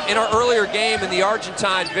 You know, in our earlier game in the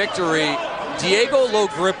Argentine victory, Diego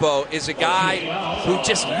Logrippo is a guy who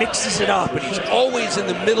just mixes it up, and he's always in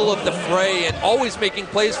the middle of the fray and always making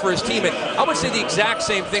plays for his team. And I would say the exact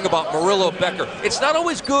same thing about Murillo Becker. It's not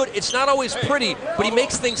always good, it's not always pretty, but he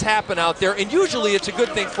makes things happen out there, and usually it's a good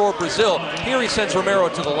thing for Brazil. Here he sends Romero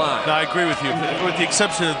to the line. No, I agree with you, with the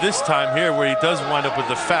exception of this time here where he does wind up with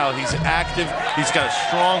the foul. He's active, he's got a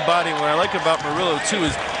strong body, and what I like about Murillo too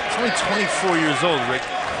is he's only 24 years old, Rick.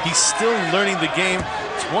 He's still learning the game.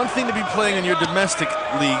 It's one thing to be playing in your domestic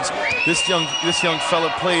leagues. This young fella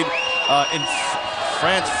played in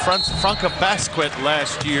France, Franca Basket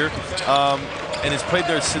last year, and has played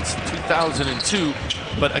there since 2002.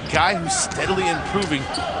 But a guy who's steadily improving,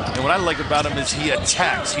 and what I like about him is he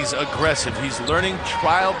attacks, he's aggressive, he's learning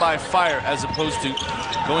trial by fire as opposed to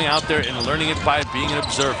going out there and learning it by being an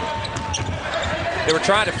observer. They were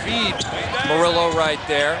trying to feed Murillo right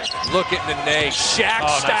there. Look at Nene, Shaq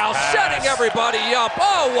style, nice setting everybody up.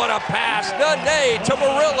 Oh, what a pass. Nene to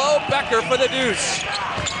Murillo, Becker for the deuce.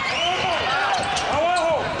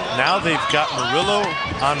 Now they've got Murillo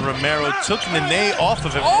on Romero, took Nene off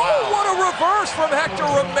of him. Oh, wow. what a reverse from Hector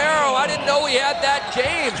Romero. I didn't know he had that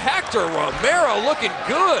game. Hector Romero looking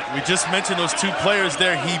good. We just mentioned those two players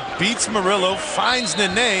there. He beats Murillo, finds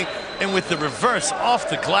Nene, and with the reverse off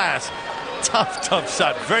the glass, tough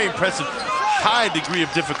shot. Very impressive. High degree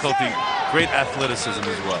of difficulty. Great athleticism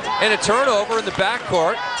as well. And a turnover in the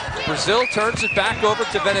backcourt. Brazil turns it back over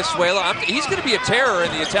to Venezuela. He's going to be a terror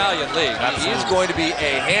in the Italian league. Absolutely. He is going to be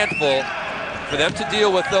a handful for them to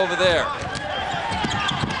deal with over there.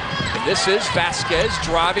 And this is Vasquez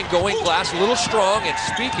driving, going glass, a little strong. And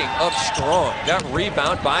speaking of strong, that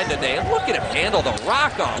rebound by Nene. Look at him handle the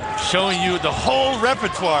rock off. Showing you the whole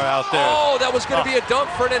repertoire out there. Oh, that was going to be a dunk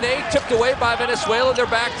for Nene. Tipped away by Venezuela. They're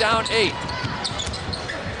back down 8.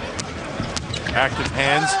 Active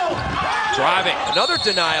hands. Driving. Another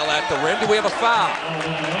denial at the rim. Do we have a foul?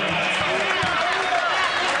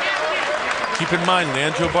 Keep in mind,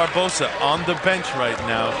 Leandro Barbosa on the bench right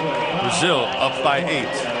now. Brazil up by 8.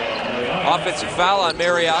 Offensive foul on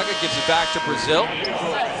Mariaga. Gives it back to Brazil.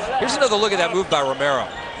 Here's another look at that move by Romero.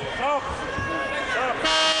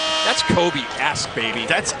 That's Kobe-esque, baby.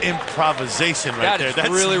 That's improvisation right there. That's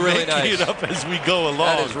really nice. Making it up as we go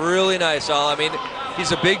along. That is really nice, Al. I mean,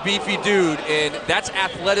 he's a big, beefy dude, and that's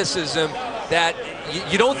athleticism that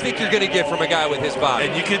you don't think you're going to get from a guy with his body.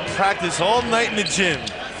 And you can practice all night in the gym.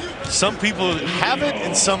 Some people have it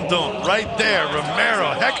and some don't. Right there,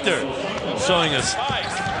 Romero, Hector, showing us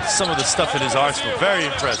some of the stuff in his arsenal. Very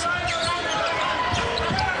impressive.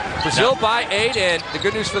 Brazil by 8, and the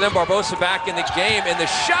good news for them, Barbosa back in the game, and the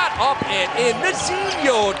shot up and in.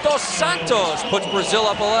 Nazinho dos Santos puts Brazil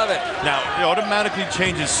up 11. Now, it automatically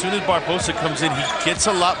changes. As soon as Barbosa comes in, he gets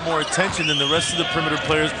a lot more attention than the rest of the perimeter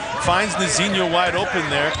players. Finds Nazinho wide open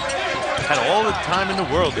there. Had all the time in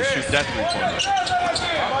the world to shoot that three-pointer.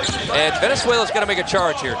 And Venezuela's going to make a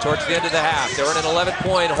charge here towards the end of the half. They're in an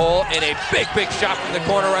 11-point hole, and a big shot from the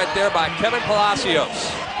corner right there by Kevin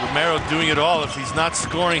Palacios. Romero doing it all. If he's not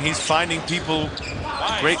scoring, he's finding people.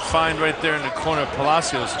 Great find right there in the corner.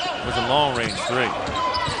 Palacios with a long-range 3.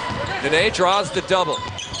 Nene draws the double.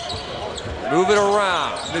 Move it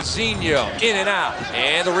around. Nazinho in and out.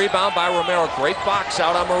 And the rebound by Romero. Great box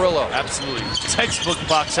out on Murillo. Absolutely. Textbook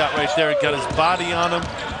box out right there. Got his body on him.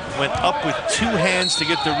 Went up with 2 hands to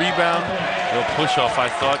get the rebound. Real push off, I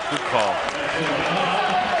thought. Good call.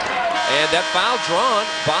 And that foul drawn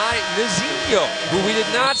by Nazinho, who we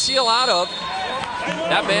did not see a lot of.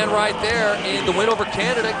 That man right there in the win over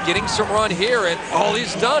Canada, getting some run here, and all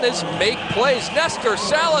he's done is make plays. Nestor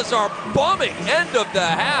Salazar bumming end of the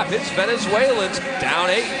half. It's Venezuelans down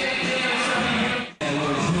 8.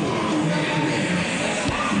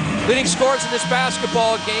 Leading scores in this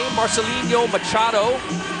basketball game, Marcelinho Machado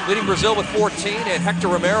leading Brazil with 14, and Hector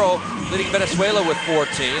Romero leading Venezuela with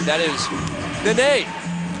 14. That is Nene,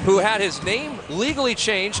 who had his name legally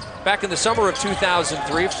changed back in the summer of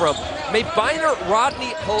 2003 from Mabiner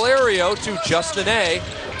Rodney Hilario to just Nene.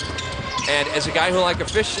 And as a guy who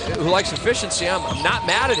likes efficiency, I'm not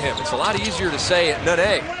mad at him. It's a lot easier to say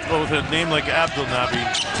Nene. Well, with a name like Abdel Nabi,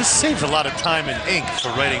 just saves a lot of time and ink for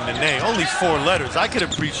writing Nene. Only 4 letters. I could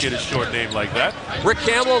appreciate a short name like that. Rick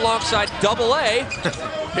Campbell alongside Double A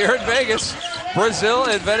here in Vegas. Brazil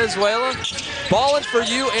and Venezuela, balling for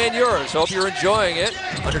you and yours. Hope you're enjoying it.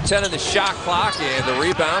 Under 10 in the shot clock, and the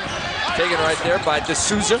rebound taken right there by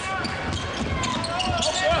D'Souza.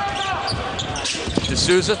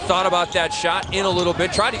 D'Souza thought about that shot in a little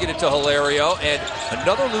bit, tried to get it to Hilario, and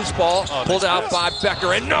another loose ball pulled out by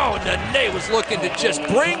Becker. And no, Nene was looking to just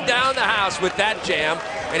bring down the house with that jam.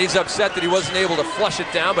 and he's upset that he wasn't able to flush it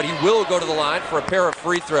down, but he will go to the line for a pair of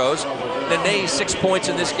free throws. Nene 6 points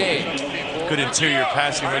in this game. Good interior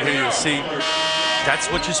passing right here, you'll see. That's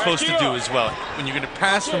what you're supposed to do as well. When you're going to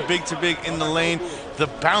pass from big to big in the lane, the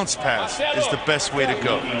bounce pass is the best way to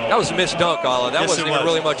go. That was a missed dunk, Alla. That wasn't even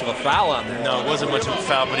really much of a foul on there. No, it wasn't much of a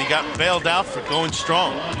foul, but he got bailed out for going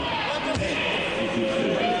strong.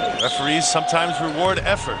 Referees sometimes reward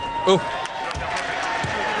effort. Ooh.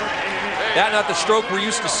 That not the stroke we're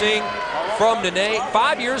used to seeing from Nene.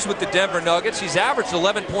 5 years with the Denver Nuggets. He's averaged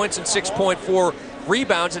 11 points and 6.4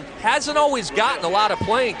 rebounds and hasn't always gotten a lot of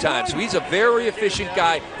playing time. So he's a very efficient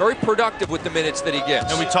guy, very productive with the minutes that he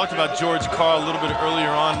gets. And we talked about George Karl a little bit earlier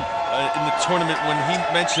on in the tournament when he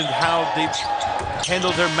mentioned how they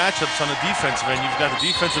handle their matchups on the defensive end. You've got the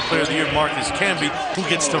Defensive Player of the Year, Marcus Camby, who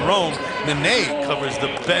gets to roam. Nene covers the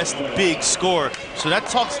best big scorer. So that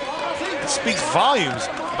speaks volumes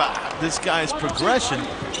about this guy's progression.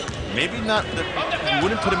 Maybe not that you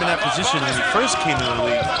wouldn't put him in that position when he first came into the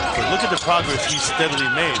league, but look at the progress he's steadily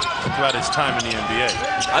made throughout his time in the NBA.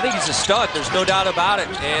 I think he's a stud, there's no doubt about it,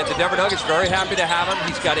 and the Denver Nuggets very happy to have him.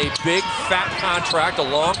 He's got a big, fat contract, a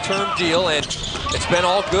long-term deal, and it's been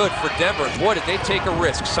all good for Denver. Boy, did they take a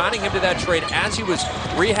risk, signing him to that trade as he was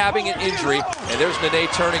rehabbing an injury, and there's Nene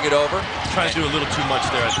turning it over. Trying to do a little too much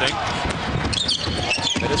there, I think.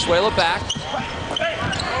 Venezuela back.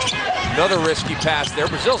 Another risky pass there.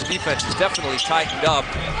 Brazil's defense is definitely tightened up,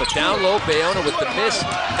 but down low, Bayona with the miss,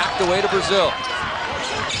 knocked away to Brazil.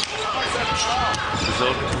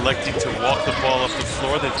 Brazil electing to walk the ball up the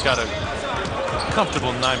floor. They've got a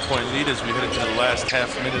comfortable 9-point lead as we head into the last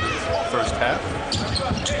half minute of the first half.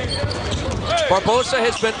 Barbosa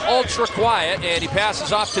has been ultra quiet, and he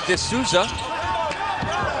passes off to De Souza.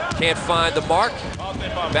 Can't find the mark.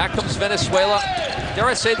 Back comes Venezuela. Dare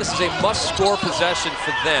I say this is a must-score possession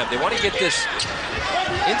for them. They want to get this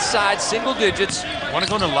inside single digits. Want to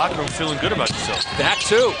go in the locker room feeling good about yourself. That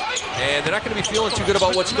too. And they're not going to be feeling too good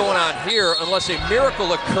about what's going on here unless a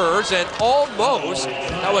miracle occurs. And almost,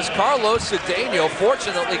 that was Carlos Cedeno,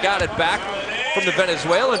 fortunately got it back from the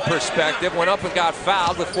Venezuelan perspective, went up and got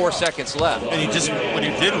fouled with 4 seconds left. And what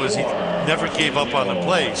he did was he never gave up on the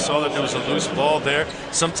play. He saw that there was a loose ball there.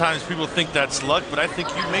 Sometimes people think that's luck, but I think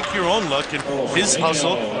you make your own luck, and his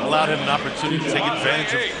hustle allowed him an opportunity to take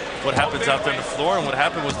advantage of what happens out there on the floor, and what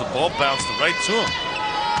happened was the ball bounced right to him.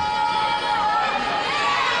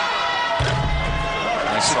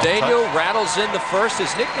 Cedeno rattles in the first.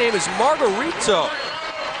 His nickname is Margarito,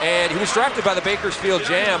 and he was drafted by the Bakersfield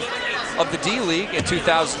Jam of the D-League in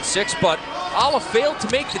 2006, but Alla failed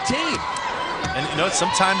to make the team. And you know,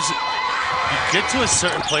 sometimes you get to a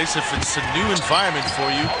certain place, if it's a new environment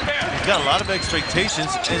for you, you've got a lot of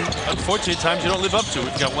expectations, and unfortunately at times you don't live up to it.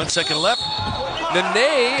 We've got 1 second left.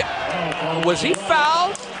 Nene, was he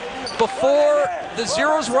fouled before the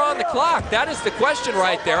zeros were on the clock? That is the question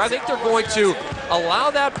right there. I think they're going to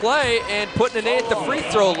allow that play and put Nene at the free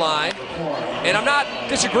throw line. And I'm not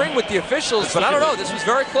disagreeing with the officials, but I don't know. This was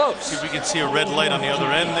very close. See if we can see a red light on the other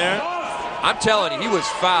end there. I'm telling you, he was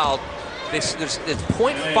fouled. It's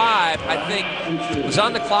 0.5, I think, was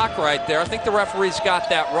on the clock right there. I think the referees got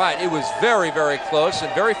that right. It was very, very close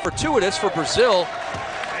and very fortuitous for Brazil.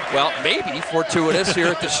 Well, maybe fortuitous here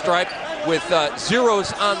at the stripe with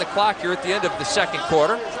zeros on the clock here at the end of the second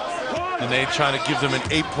quarter. And they trying to give them an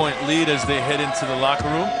 8-point lead as they head into the locker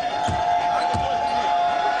room.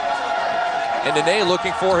 And Nene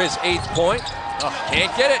looking for his 8th point.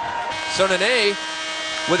 Can't get it. So Nene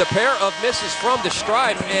with a pair of misses from the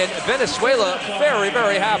stripe, and Venezuela very,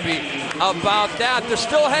 very happy about that. They're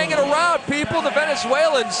still hanging around, people. The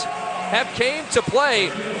Venezuelans have came to play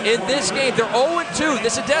in this game. They're 0-2.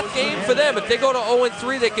 This is a death game for them. If they go to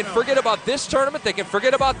 0-3, they can forget about this tournament. They can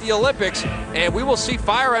forget about the Olympics, and we will see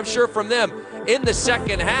fire, I'm sure, from them in the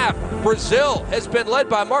second half. Brazil has been led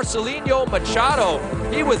by Marcelinho Machado.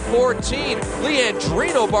 He with 14.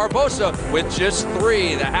 Leandrino Barbosa with just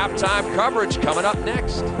 3. The halftime coverage coming up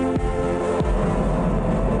next.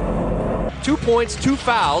 2 points, 2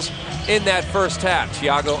 fouls in that first half.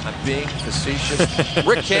 Thiago, I'm being facetious.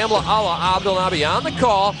 Rick Kamla, Alla Abdelnaby on the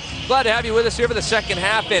call. Glad to have you with us here for the second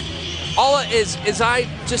half. And Alla, as I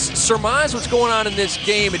just surmise what's going on in this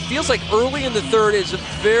game, it feels like early in the third is a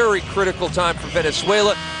very critical time for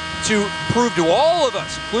Venezuela to prove to all of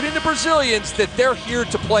us, including the Brazilians, that they're here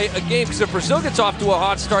to play a game. Because if Brazil gets off to a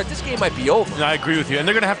hot start, this game might be over. I agree with you. And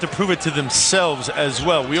they're going to have to prove it to themselves as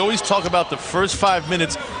well. We always talk about the first 5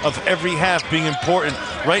 minutes of every half being important.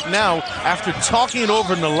 Right now, after talking it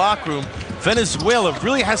over in the locker room, Venezuela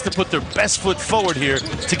really has to put their best foot forward here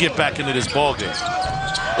to get back into this ball game.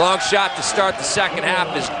 Long shot to start the second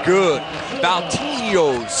half is good.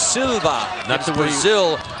 Valtinho Silva gives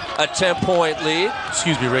Brazil a 10-point lead.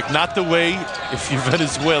 Excuse me, Rick. Not the way, if you're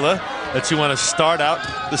Venezuela, that you want to start out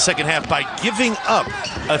the second half by giving up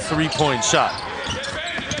a 3-point shot.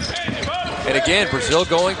 And again, Brazil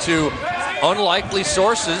going to unlikely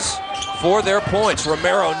sources for their points.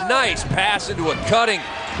 Romero, nice pass into a cutting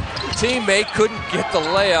teammate, couldn't get the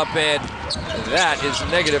layup, and that is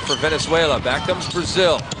negative for Venezuela. Back comes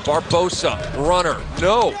Brazil. Barbosa, runner,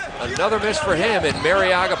 no. Another miss for him, and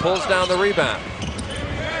Mariaga pulls down the rebound.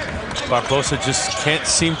 Barbosa just can't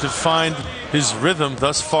seem to find his rhythm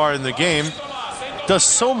thus far in the game. Does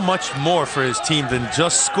so much more for his team than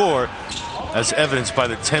just score, as evidenced by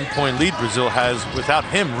the 10-point lead Brazil has without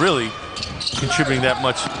him really contributing that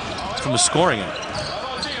much from the scoring end.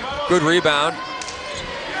 Good rebound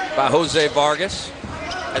by Jose Vargas.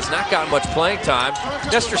 Has not gotten much playing time.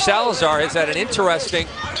 Nestor Salazar has had an interesting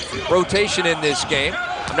rotation in this game.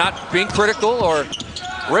 I'm not being critical or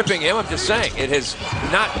ripping him, I'm just saying it has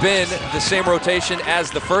not been the same rotation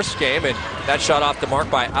as the first game, and that shot off the mark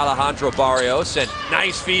by Alejandro Barrios, and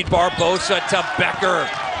nice feed Barbosa to Becker.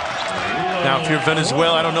 Now, if you're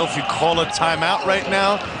Venezuela, I don't know if you call a timeout right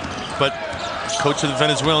now, but coach of the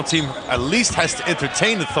Venezuelan team at least has to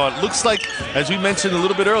entertain the thought. Looks like, as we mentioned a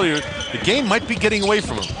little bit earlier, the game might be getting away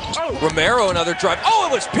from him. Romero, another drive. Oh,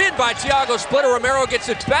 it was pinned by Thiago Splitter. Romero gets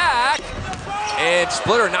it back, and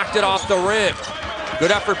Splitter knocked it off the rim. Good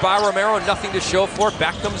effort by Romero, nothing to show for it.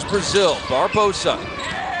 Back comes Brazil. Barbosa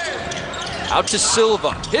out to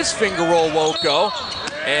Silva. His finger roll won't go,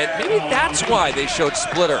 and maybe that's why they showed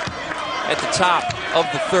Splitter at the top of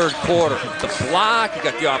the third quarter. The block, he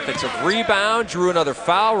got the offensive rebound, drew another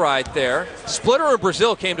foul right there. Splitter and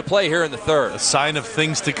Brazil came to play here in the third. A sign of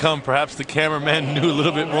things to come. Perhaps the cameraman knew a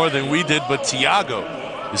little bit more than we did, but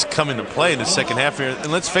Thiago is coming to play in the second half here.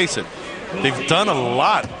 And let's face it, they've done a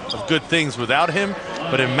lot of good things without him,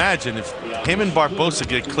 but imagine if him and Barbosa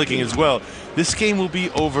get clicking as well, this game will be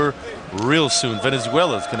over real soon.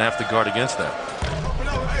 Venezuela's going to have to guard against that.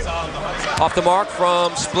 Off the mark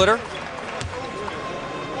from Splitter.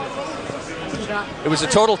 It was a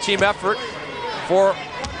total team effort for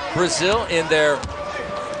Brazil in their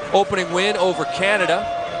opening win over Canada,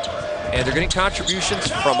 and they're getting contributions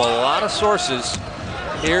from a lot of sources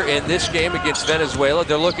here in this game against Venezuela.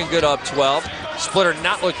 They're looking good up 12. Splitter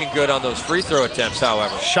not looking good on those free throw attempts,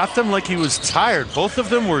 however. Shot them like he was tired. Both of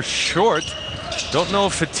them were short. Don't know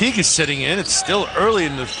if fatigue is setting in. It's still early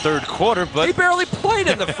in the third quarter, but he barely played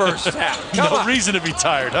in the first half. No reason to be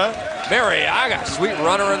tired, huh? Mariaga, sweet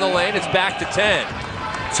runner in the lane. It's back to 10.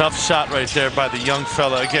 Tough shot right there by the young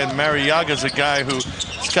fella. Again, Mariaga's a guy who's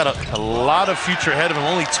got a lot of future ahead of him.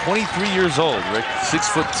 Only 23 years old, Rick.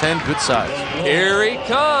 6'10", good size. Here he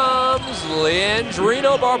comes.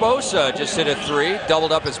 Leandrino Barbosa just hit a three.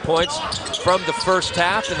 Doubled up his points from the first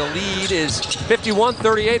half, and the lead is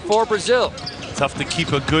 51-38 for Brazil. Tough to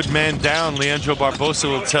keep a good man down, Leandro Barbosa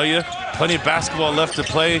will tell you. Plenty of basketball left to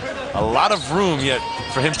play. A lot of room yet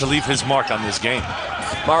for him to leave his mark on this game.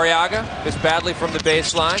 Mariaga missed badly from the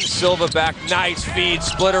baseline. Silva back, nice feed,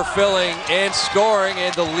 Splitter filling and scoring,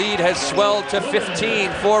 and the lead has swelled to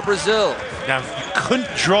 15 for Brazil. Now, you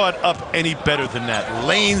couldn't draw it up any better than that.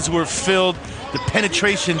 Lanes were filled. The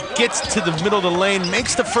penetration gets to the middle of the lane,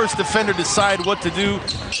 makes the first defender decide what to do,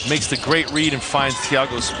 makes the great read and finds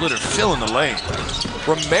Thiago Splitter filling the lane.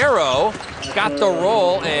 Romero got the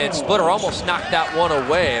roll, and Splitter almost knocked that one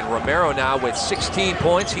away, and Romero now with 16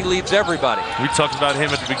 points. He leads everybody. We talked about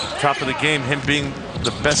him at the top of the game, him being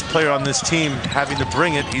the best player on this team, having to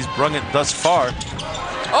bring it. He's brung it thus far.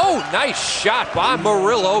 Oh, nice shot by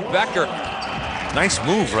Murillo Becker. Nice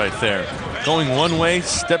move right there. Going one way,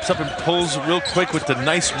 steps up and pulls real quick with the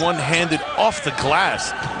nice one-handed off the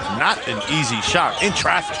glass. Not an easy shot in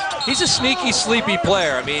traffic. He's a sneaky, sleepy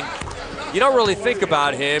player. I mean, you don't really think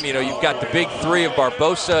about him. You know, you've got the big three of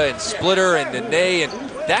Barbosa and Splitter and Nene, and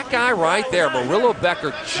that guy right there, Murillo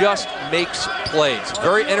Becker, just makes plays.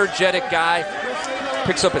 Very energetic guy.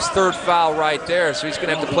 Picks up his third foul right there, so he's going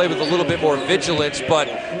to have to play with a little bit more vigilance, but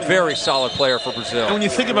very solid player for Brazil. And when you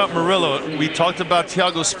think about Murillo, we talked about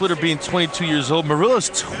Thiago Splitter being 22 years old. Murillo's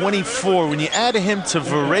 24. When you add him to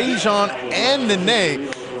Varajan and Nene,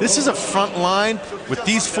 this is a front line with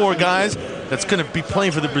these four guys that's going to be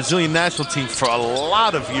playing for the Brazilian national team for a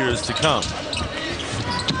lot of years to come.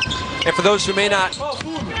 And for those who may not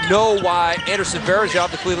know why Anderson Varejão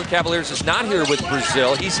of the Cleveland Cavaliers is not here with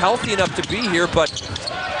Brazil, he's healthy enough to be here, but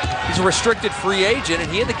he's a restricted free agent,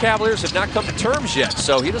 and he and the Cavaliers have not come to terms yet,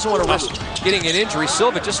 so he doesn't want to risk getting an injury.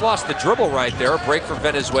 Silva just lost the dribble right there. A break for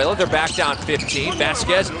Venezuela. They're back down 15.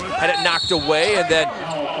 Vasquez had it knocked away, and then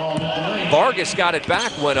Vargas got it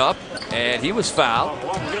back, went up, and he was fouled.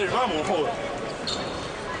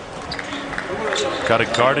 Got to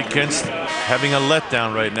guard against having a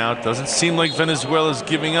letdown right now. It doesn't seem like Venezuela's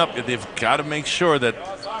giving up. They've got to make sure that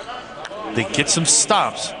they get some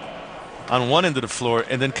stops on one end of the floor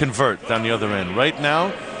and then convert down the other end. Right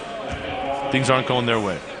now, things aren't going their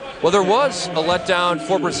way. Well, there was a letdown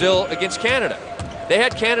for Brazil against Canada. They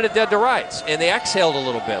had Canada dead to rights, and they exhaled a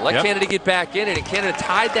little bit. Let Canada get back in it, and Canada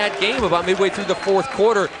tied that game about midway through the fourth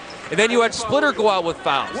quarter. And then you had Splitter go out with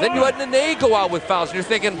fouls. Then you had Nene go out with fouls. And you're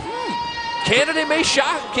thinking, Canada may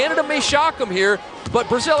shock them here, but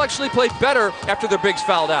Brazil actually played better after their bigs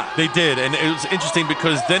fouled out. They did, and it was interesting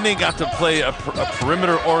because then they got to play a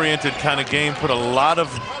perimeter-oriented kind of game, put a lot of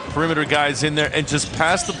perimeter guys in there, and just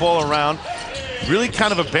pass the ball around. Really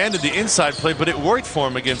kind of abandoned the inside play, but it worked for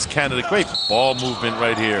him against Canada. Great ball movement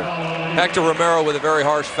right here. Hector Romero with a very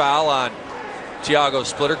harsh foul on Thiago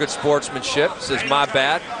Splitter. Good sportsmanship. Says, my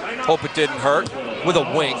bad. Hope it didn't hurt. With a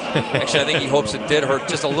wink. Actually, I think he hopes it did hurt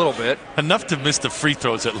just a little bit. Enough to miss the free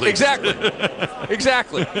throws at least. Exactly.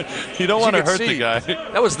 Exactly. You don't want to hurt the guy.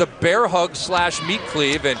 That was the bear hug / meat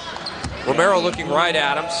cleave, and Romero looking right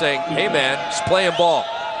at him saying, hey man, just playing ball.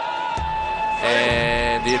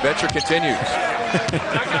 And the adventure continues.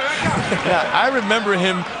 Yeah, I remember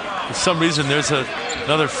him, for some reason, there's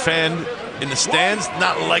another fan in the stands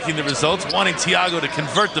not liking the results, wanting Thiago to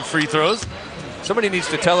convert the free throws. Somebody needs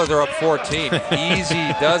to tell her they're up 14.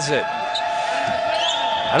 Easy does it.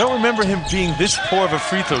 I don't remember him being this poor of a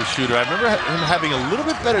free throw shooter. I remember him having a little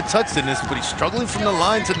bit better touch than this, but he's struggling from the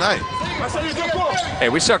line tonight. Hey,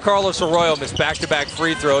 we saw Carlos Arroyo miss back-to-back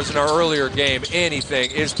free throws in our earlier game.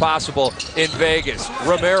 Anything is possible in Vegas.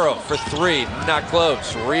 Romero for three, not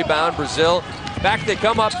close. Rebound, Brazil. Back they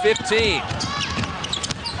come up 15.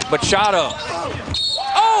 Machado.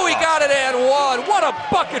 Oh, he got it and one. What a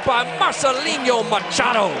bucket by Marcelinho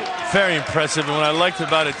Machado. Very impressive, and what I liked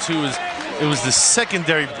about it too is it was the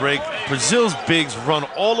secondary break. Brazil's bigs run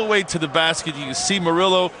all the way to the basket. You can see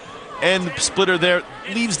Murillo and Splitter there.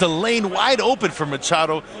 Leaves the lane wide open for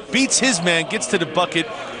Machado. Beats his man, gets to the bucket,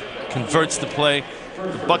 converts the play.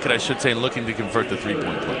 The bucket, I should say, looking to convert the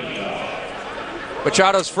three-point play.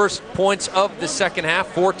 Machado's first points of the second half,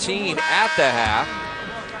 14 at the half.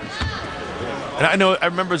 And I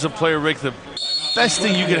remember as a player, Rick, the best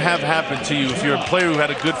thing you could have happen to you if you're a player who had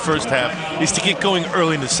a good first half is to get going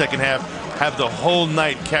early in the second half, have the whole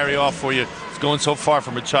night carry off for you. It's going so far for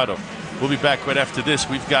Machado. We'll be back right after this.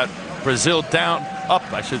 We've got Brazil up,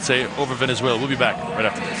 I should say, over Venezuela. We'll be back right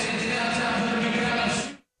after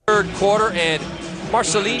this. Third quarter, and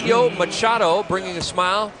Marcelinho Machado bringing a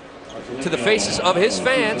smile to the faces of his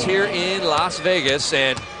fans here in Las Vegas.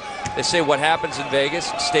 And they say what happens in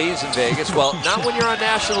Vegas stays in Vegas. Well, not when you're on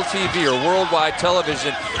national TV or worldwide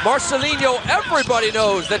television. Marcelinho, everybody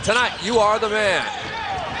knows that tonight you are the man.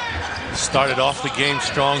 Started off the game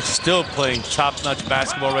strong, still playing top-notch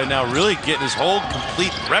basketball right now, really getting his whole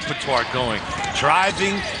complete repertoire going.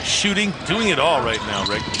 Driving, shooting, doing it all right now,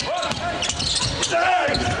 Rick.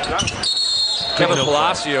 Kevin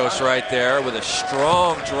Palacios right there with a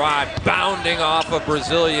strong drive, bounding off of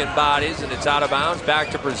Brazilian bodies, and it's out of bounds, back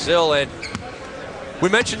to Brazil. And we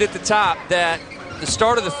mentioned at the top that the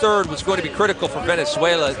start of the third was going to be critical for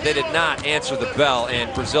Venezuela. They did not answer the bell,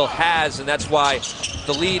 and Brazil has, and that's why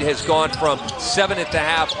the lead has gone from 7 at the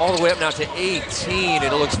half all the way up now to 18,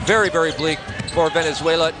 and it looks very, very bleak for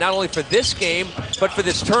Venezuela, not only for this game, but for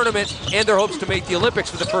this tournament and their hopes to make the Olympics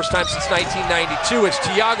for the first time since 1992 as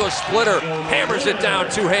Thiago Splitter hammers it down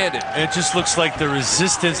two-handed. And it just looks like the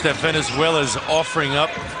resistance that Venezuela is offering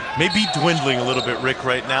up may be dwindling a little bit, Rick,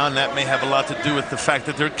 right now, and that may have a lot to do with the fact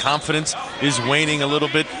that their confidence is waning a little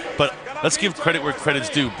bit. But let's give credit where credit's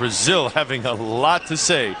due. Brazil having a lot to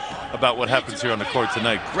say about what happens here on the court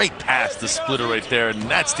tonight. Great pass to Splitter right there, and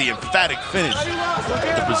that's the emphatic finish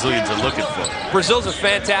the Brazilians are looking for. Brazil's a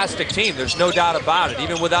fantastic team. There's no doubt about it.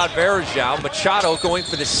 Even without Varejão, Machado going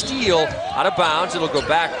for the steal out of bounds. It'll go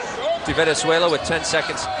back to Venezuela with 10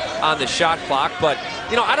 seconds on the shot clock. But,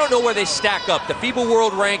 you know, I don't know where they stack up. The FIBA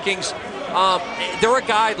World Rankings, they're a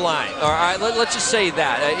guideline. All right, let's just say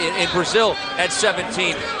that. In Brazil at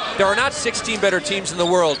 17, there are not 16 better teams in the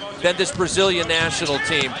world than this Brazilian national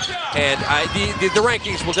team. And the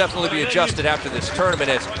rankings will definitely be adjusted after this tournament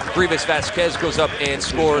as Rivas Vasquez goes up and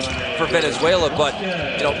scores for Venezuela. But,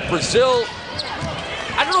 you know, Brazil,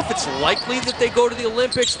 I don't know if it's likely that they go to the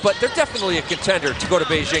Olympics, but they're definitely a contender to go to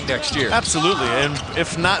Beijing next year. Absolutely, and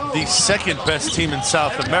if not the second best team in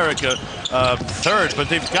South America, third, but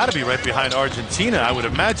they've got to be right behind Argentina, I would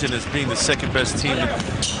imagine, as being the second best team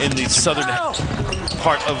in the southern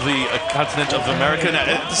part of the continent of America. And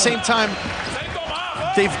at the same time,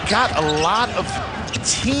 they've got a lot of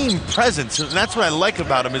team presence, and that's what I like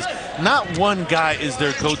about them, is not one guy is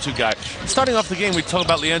their go-to guy. Starting off the game, we talk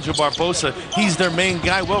about Leandro Barbosa. He's their main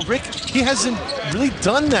guy. Well, Rick, he hasn't really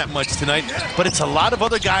done that much tonight, but it's a lot of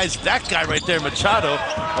other guys. That guy right there, Machado,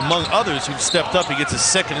 among others, who've stepped up. He gets a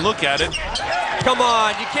second look at it. Come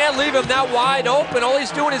on, you can't leave him that wide open. All he's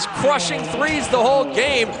doing is crushing threes the whole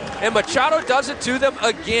game, and Machado does it to them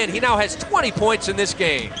again. He now has 20 points in this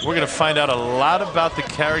game. We're going to find out a lot about the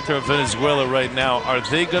character of Venezuela right now. Are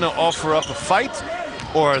they going to offer up a fight,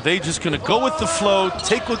 or are they just going to go with the flow,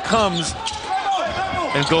 take what comes,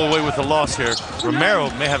 and go away with a loss here? Romero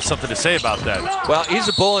may have something to say about that. Well, he's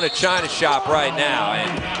a bull in a china shop right now,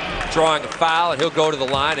 and drawing a foul, and he'll go to the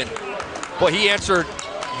line. And well, he answered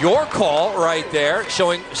your call right there,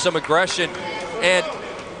 showing some aggression. And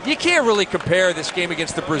you can't really compare this game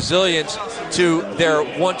against the Brazilians to their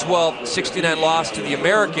 112-69 loss to the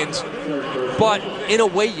Americans, but in a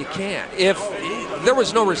way you can. If there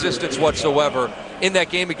was no resistance whatsoever in that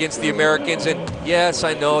game against the Americans, and yes,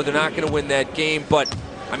 I know they're not going to win that game, but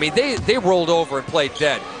I mean, they rolled over and played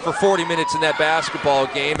dead for 40 minutes in that basketball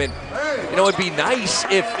game. And you know, it'd be nice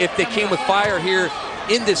if they came with fire here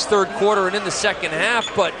in this third quarter and in the second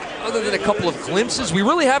half, but other than a couple of glimpses, we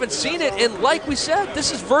really haven't seen it. And like we said,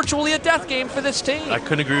 this is virtually a death game for this team. I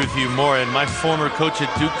couldn't agree with you more. And my former coach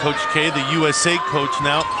at Duke, Coach K, the USA coach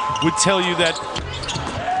now, would tell you that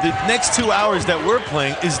the next 2 hours that we're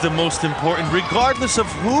playing is the most important, regardless of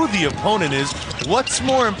who the opponent is. What's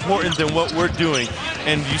more important than what we're doing?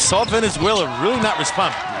 And you saw Venezuela really not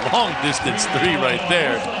respond. Long distance three right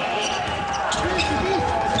there.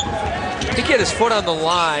 He get his foot on the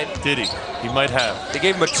line. Did he? He might have. They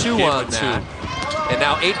gave him a two on that. And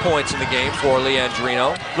now 8 points in the game for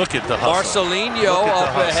Leandrino. Look at the hustle. Marcelinho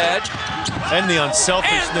up ahead. And the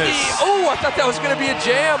unselfishness. Oh, I thought that was going to be a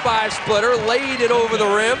jam by Splitter. Laid it over the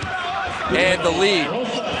rim. And the lead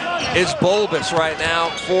is bulbous right now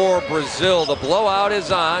for Brazil. The blowout is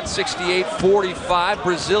on. 68-45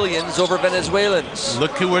 Brazilians over Venezuelans.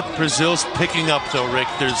 Look at what Brazil's picking up, though, Rick.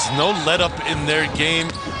 There's no let-up in their game.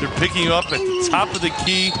 They're picking up at the top of the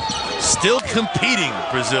key. Still competing,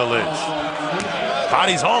 Brazil is.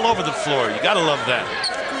 Bodies all over the floor. You got to love that.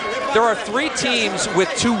 There are 3 teams with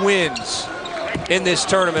 2 wins in this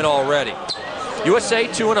tournament already. USA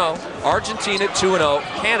 2-0, Argentina 2-0,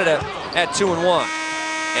 Canada at 2-1.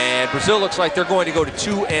 And Brazil looks like they're going to go to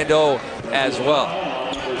 2-0 as well.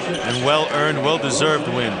 And well-earned, well-deserved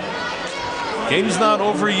win. Game's not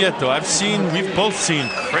over yet, though. We've both seen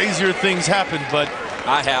crazier things happen, but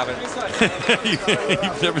I haven't.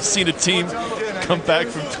 You've never seen a team come back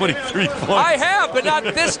from 23 points. I have, but not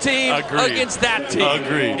this team against that team.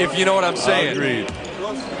 Agreed. If you know what I'm saying. Agreed.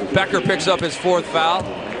 Becker picks up his 4th foul.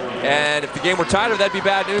 And if the game were tighter, that'd be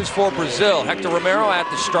bad news for Brazil. Hector Romero at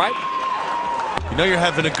the stripe. You know you're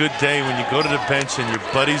having a good day when you go to the bench and your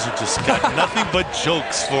buddies are just got nothing but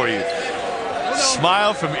jokes for you.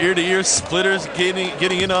 Smile from ear to ear, Splitters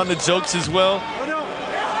getting in on the jokes as well.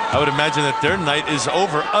 I would imagine that their night is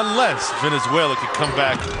over unless Venezuela could come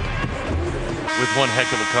back with one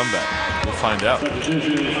heck of a comeback. We'll find out.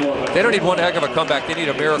 They don't need one heck of a comeback. They need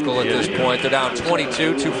a miracle at this point. They're down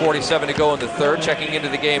 22, 2:47 to go in the third. Checking into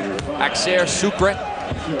the game, Axel Sucre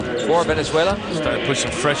for Venezuela. Started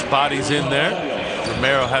pushing fresh bodies in there.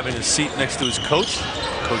 Romero having a seat next to his coach,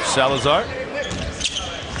 Coach Salazar.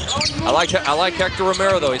 I like Hector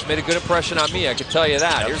Romero, though. He's made a good impression on me, I can tell you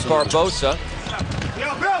that. Absolutely. Here's Barbosa.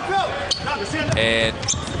 And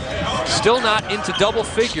still not into double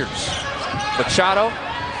figures. Machado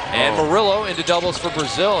and Murillo into doubles for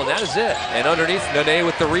Brazil, and that is it. And underneath, Nene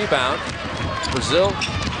with the rebound. Brazil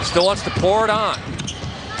still wants to pour it on.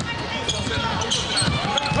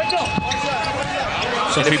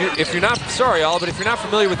 So if you're not, sorry, all, but if you're not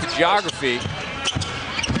familiar with the geography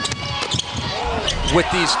with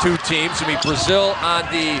these 2 teams, I mean, Brazil on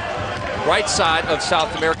the right side of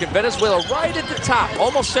South America, Venezuela right at the top,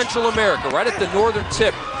 almost Central America, right at the northern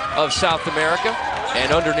tip of South America.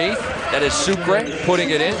 And underneath, that is Sucre putting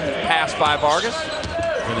it in, passed by Vargas.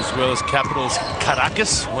 Venezuela's capital is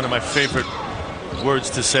Caracas, one of my favorite words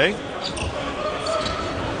to say.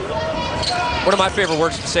 One of my favorite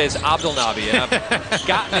words to say is Abdelnabi, and I've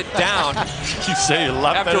gotten it down. You say it a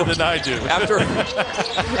lot better than I do.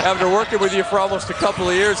 After working with you for almost a couple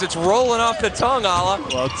of years, it's rolling off the tongue, Ala.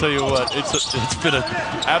 Well, I'll tell you what, it's been an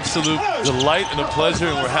absolute delight and a pleasure,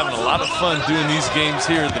 and we're having a lot of fun doing these games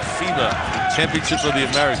here at the FIBA Championship of the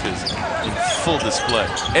Americas in full display.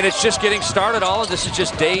 And it's just getting started, Ala. This is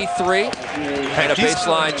just day 3 And a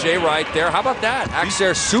baseline J right there. How about that?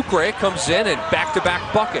 Axel Sucre comes in and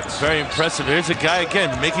back-to-back buckets. Very impressive. Here's a guy,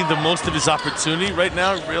 again, making the most of his opportunity. Right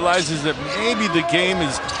now, realizes that maybe the game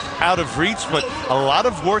is out of reach, but a lot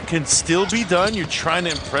of work can still be done. You're trying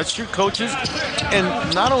to impress your coaches. And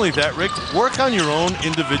not only that, Rick, work on your own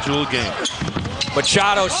individual game.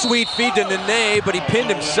 Machado, sweet feed to Nene, but he pinned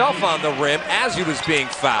himself on the rim as he was being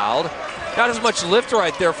fouled. Not as much lift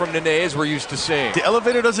right there from Nene as we're used to seeing. The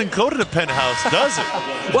elevator doesn't go to the penthouse, does it?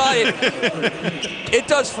 Well, it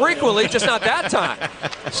does frequently, just not that time.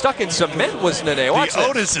 Stuck in cement was Nene. Watch the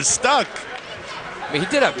Otis is stuck. I mean, he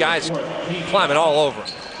did have guys climbing all over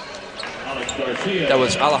him. That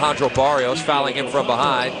was Alejandro Barrios fouling him from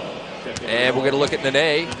behind. And we're going to look at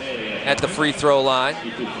Nene at the free throw line.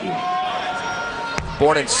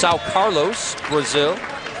 Born in Sao Carlos, Brazil.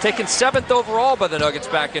 Taken 7th overall by the Nuggets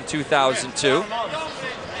back in 2002.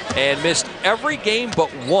 And missed every game but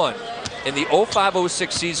one in the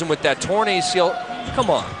 05-06 season with that torn ACL. Come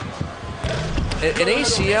on. An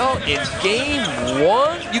ACL in game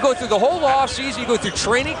one? You go through the whole offseason, you go through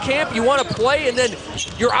training camp, you want to play, and then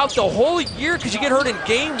you're out the whole year because you get hurt in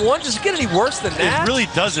game one? Does it get any worse than that? It really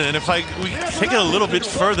doesn't. And if we take it a little bit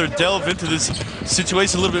further, delve into this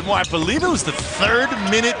situation a little bit more, I believe it was the 3rd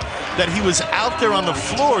minute that he was out there on the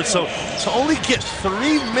floor. So to only get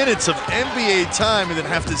 3 minutes of NBA time and then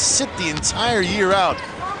have to sit the entire year out,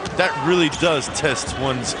 that really does test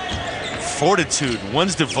one's fortitude,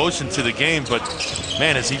 one's devotion to the game. But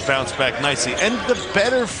man, has he bounced back nicely, and the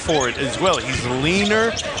better for it as well. He's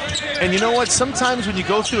leaner, and you know what, sometimes when you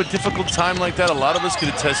go through a difficult time like that, a lot of us can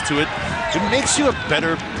attest to it, it makes you a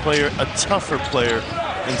better player, a tougher player,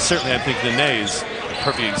 and certainly I think Nene is a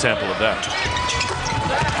perfect example of that.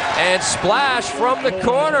 And splash from the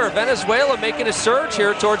corner. Venezuela making a surge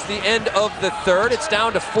here towards the end of the 3rd. It's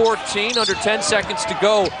down to 14, under 10 seconds to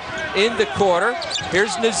go in the quarter.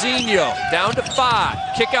 Here's Nazinho, down to 5.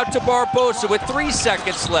 Kick out to Barbosa with 3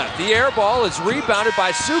 seconds left. The air ball is rebounded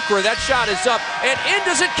by Sucre. That shot is up, and in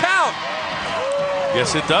does it count?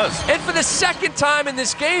 Yes, it does. And for the 2nd time in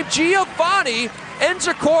this game, Giovanni ends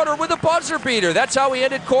a quarter with a buzzer beater. That's how we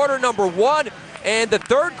ended quarter number 1, and the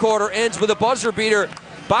 3rd quarter ends with a buzzer beater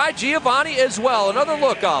by Giovanni as well. Another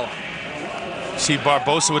look, Alan. See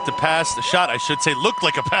Barbosa with the pass, the shot, I should say, looked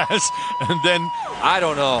like a pass, and then I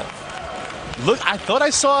don't know. Look, I thought I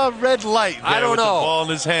saw a red light there. I don't with know. The ball in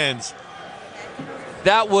his hands.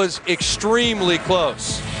 That was extremely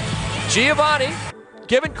close. Giovanni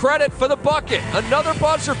given credit for the bucket. Another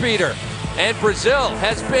buzzer beater. And Brazil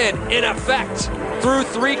has been in effect through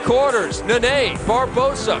 3 quarters. Nene,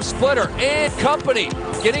 Barbosa, Splitter, and company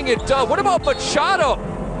getting it done. What about Machado?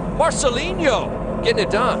 Marcelinho getting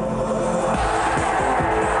it done.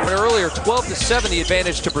 Earlier, 12-7, the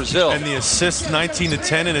advantage to Brazil. And the assist,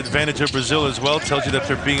 19-10, an advantage of Brazil as well. Tells you that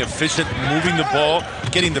they're being efficient, moving the ball,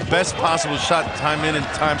 getting the best possible shot, time in and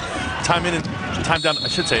time down. I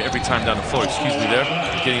should say every time down the floor. Excuse me there.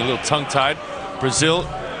 Getting a little tongue-tied. Brazil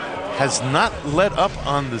has not let up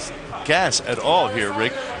on this gas at all here,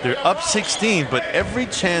 Rick. They're up 16, but every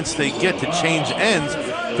chance they get to change ends,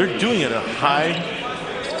 they're doing it at a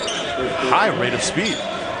high rate of speed.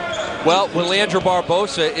 Well, when Leandro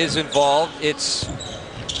Barbosa is involved, it's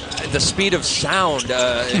the speed of sound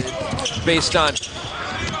based on...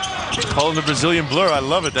 Calling the Brazilian blur, I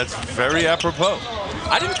love it. That's very apropos.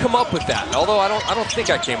 I didn't come up with that, although I don't think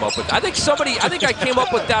I came up with that. I think I came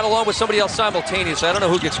up with that along with somebody else simultaneously. I don't know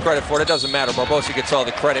who gets credit for it. It doesn't matter. Barbosa gets all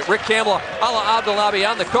the credit. Rick Campbell, Ala Abdulabi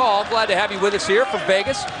on the call. Glad to have you with us here from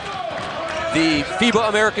Vegas. The FIBA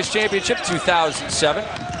Americas Championship 2007.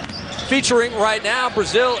 Featuring right now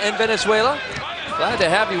Brazil and Venezuela. Glad to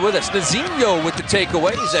have you with us. Nazinho with the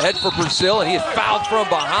takeaway. He's ahead for Brazil, and he is fouled from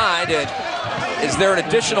behind. And is there an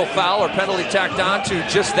additional foul or penalty tacked on to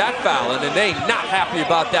just that foul? And they not happy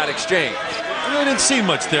about that exchange. I didn't see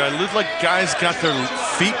much there. It looked like guys got their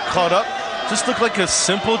feet caught up. Just looked like a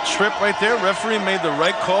simple trip right there. Referee made the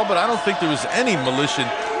right call, but I don't think there was any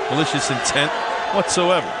malicious intent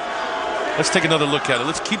whatsoever. Let's take another look at it.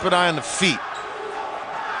 Let's keep an eye on the feet.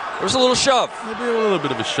 There was a little shove. Maybe a little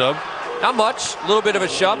bit of a shove. Not much, a little bit of a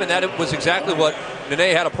shove, and that was exactly what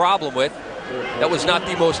Nene had a problem with. That was not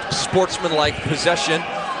the most sportsmanlike possession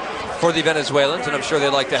for the Venezuelans, and I'm sure they'd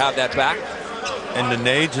like to have that back. And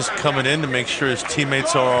Nene just coming in to make sure his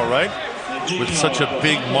teammates are all right. With such a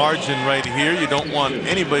big margin right here, you don't want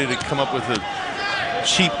anybody to come up with a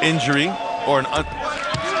cheap injury or an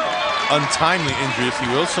untimely injury, if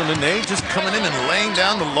you will. So Nene just coming in and laying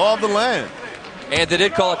down the law of the land. And they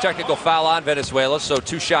did call a technical foul on Venezuela, so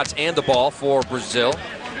 2 shots and the ball for Brazil.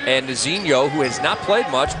 And Nazinho, who has not played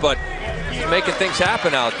much, but making things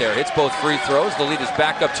happen out there. Hits both free throws. The lead is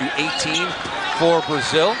back up to 18 for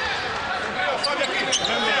Brazil.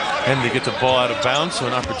 And they get the ball out of bounds, so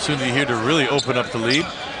an opportunity here to really open up the lead.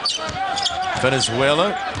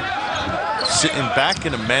 Venezuela sitting back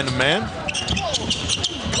in a man-to-man.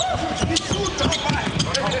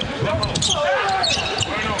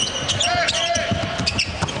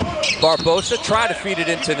 Barbosa tried to feed it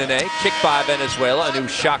into Nene. Kick by Venezuela. A new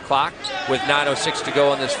shot clock with 9:06 to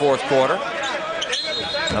go in this fourth quarter.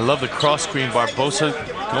 I love the cross screen. Barbosa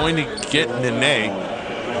going to get Nene.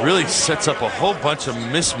 Really sets up a whole bunch of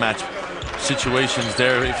mismatch situations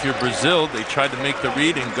there. If you're Brazil, they tried to make the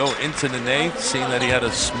read and go into Nene, seeing that he had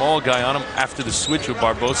a small guy on him after the switch with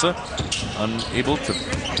Barbosa. Unable to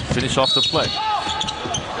finish off the play.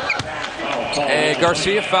 And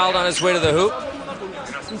Garcia fouled on his way to the hoop.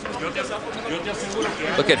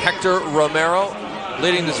 Look at Hector Romero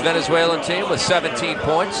leading this Venezuelan team with 17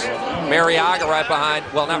 points. Mariaga right behind,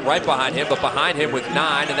 well, not right behind him, but behind him with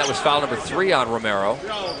 9, and that was foul number 3 on Romero.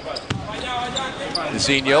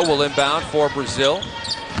 Zinho will inbound for Brazil.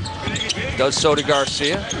 Does so to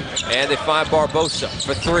Garcia, and they find Barbosa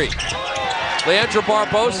for 3. Leandro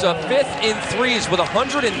Barbosa, 5th in threes with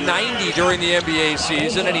 190 during the NBA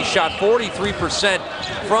season, and he shot 43%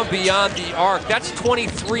 from beyond the arc. That's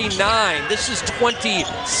 23-9. This is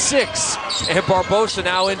 26, and Barbosa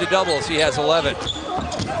now into doubles. He has 11.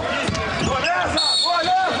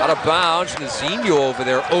 Out of bounds, Zinho over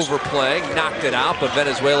there overplaying, knocked it out, but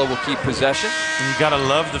Venezuela will keep possession. And you gotta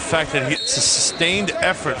love the fact that it's a sustained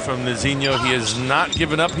effort from Zinho. He has not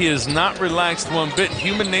given up. He has not relaxed one bit.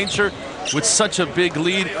 Human nature with such a big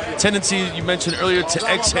lead, tendency you mentioned earlier to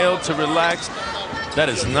exhale, to relax. That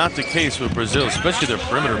is not the case with Brazil, especially their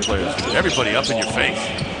perimeter players. Everybody up in your face.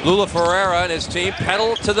 Lula Ferreira and his team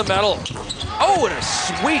pedal to the metal. Oh, and a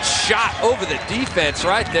sweet shot over the defense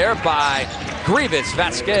right there by Grievous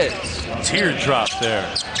Vasquez. Teardrop there.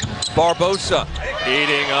 Barbosa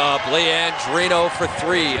eating up Leandrino for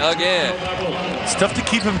 3 again. It's tough to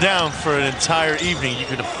keep him down for an entire evening. You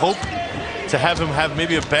could hope to have him have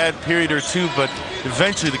maybe a bad period or two, but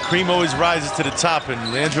eventually the cream always rises to the top,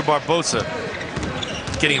 and Leandro Barbosa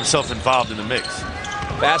getting himself involved in the mix.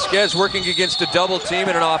 Vasquez working against a double team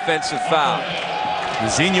and an offensive foul.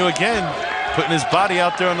 Zinho again putting his body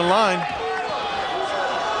out there on the line.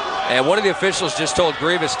 And one of the officials just told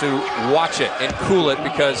Grievous to watch it and cool it,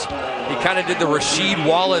 because he kind of did the Rasheed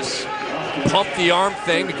Wallace pump the arm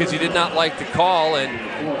thing because he did not like the call, and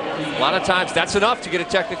a lot of times that's enough to get a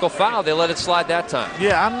technical foul. They let it slide that time.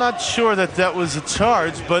 Yeah, I'm not sure that that was a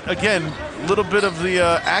charge, but again, a little bit of the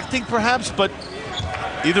acting perhaps, but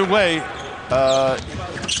either way, got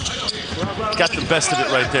the best of it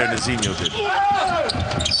right there, Zinho did.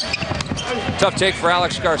 Tough take for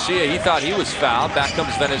Alex Garcia. He thought he was fouled. Back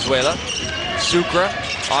comes Venezuela. Sucre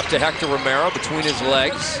off to Hector Romero between his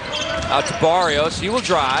legs. Out to Barrios. He will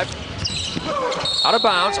drive. Out of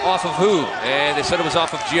bounds. Off of who? And they said it was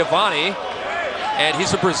off of Giovanni. And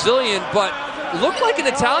he's a Brazilian, but looked like an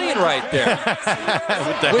Italian right there.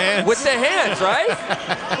 With the hands. With the hands, right?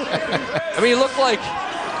 I mean, he looked like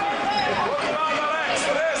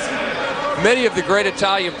many of the great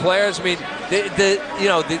Italian players. I mean,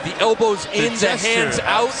 the elbows in, the hands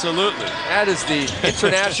out. Absolutely. That is the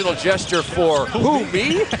international gesture for who,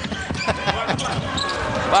 me?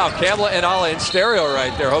 Wow, Kamala and Ala in stereo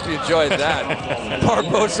right there. Hope you enjoyed that.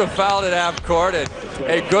 Barbosa fouled at half court, and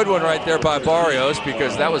a good one right there by Barrios,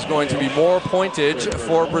 because that was going to be more pointage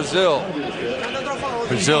for Brazil.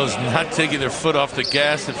 Brazil is not taking their foot off the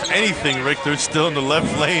gas. If anything, Rick, they're still in the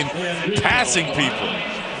left lane passing people.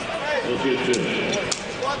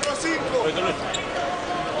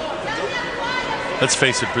 Let's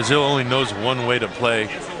face it, Brazil only knows one way to play,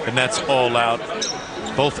 and that's all out.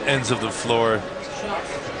 Both ends of the floor.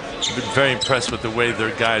 I've been very impressed with the way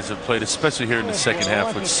their guys have played, especially here in the second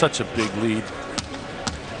half with such a big lead.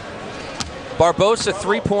 Barbosa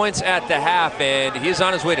 3 points at the half, and he is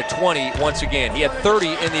on his way to 20 once again. He had 30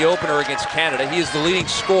 in the opener against Canada. He is the leading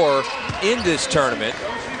scorer in this tournament.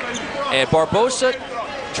 And Barbosa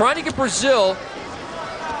trying to get Brazil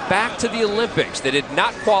back to the Olympics. They did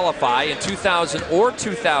not qualify in 2000 or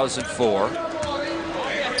 2004.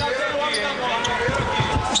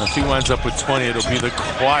 If he winds up with 20, it'll be the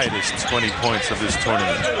quietest 20 points of this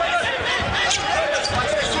tournament.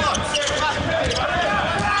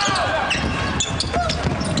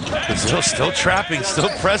 Brazil still trapping, still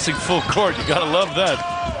pressing full court. You gotta love that.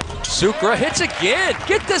 Sucre hits again.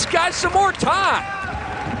 Get this guy some more time.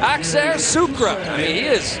 Axel Sucre. I mean, he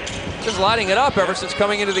is Just lighting it up ever since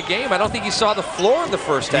coming into the game. I don't think he saw the floor in the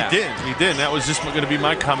first half. He did. That was just going to be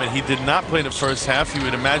my comment. He did not play in the first half. You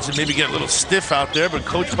would imagine maybe get a little stiff out there, but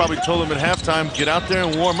coach probably told him at halftime, get out there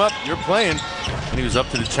and warm up. You're playing. And he was up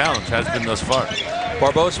to the challenge, has been thus far.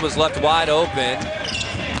 Barbosa was left wide open,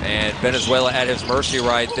 and Venezuela at his mercy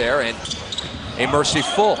right there, and a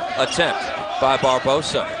merciful attempt by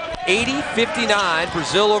Barbosa. 80-59,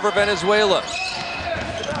 Brazil over Venezuela.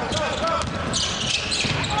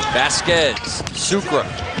 Vasquez, Sucre.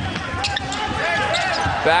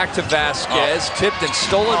 Back to Vasquez, tipped and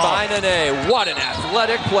stolen by Nene. What an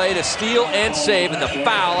athletic play to steal and save, and the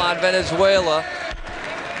foul on Venezuela.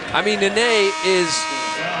 I mean, Nene is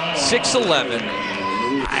 6'11".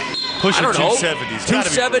 Pushing I don't know, 270.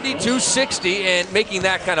 270, 260, and making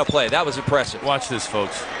that kind of play. That was impressive. Watch this,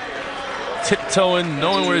 folks. Tiptoeing,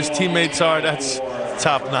 knowing where his teammates are, that's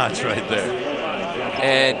top notch right there.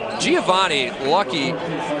 And Giovanni, lucky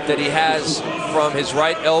that he has from his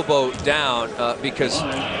right elbow down, because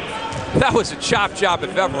that was a chop job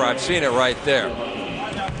if ever I've seen it right there.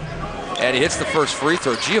 And he hits the first free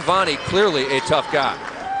throw. Giovanni, clearly a tough guy.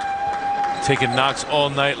 Taking knocks all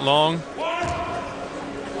night long.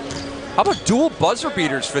 How about dual buzzer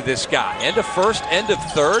beaters for this guy? End of first, end of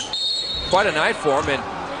third. Quite a night for him. And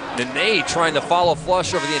Nene trying to follow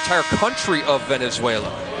flush over the entire country of Venezuela.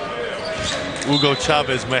 Hugo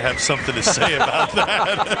Chavez may have something to say about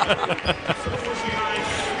that.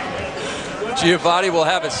 Giovanni will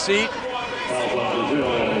have a seat.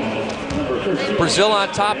 Brazil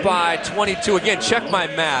on top by 22. Again, check my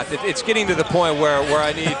math. It's getting to the point where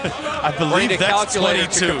I need a calculator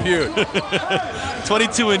 22. To compute.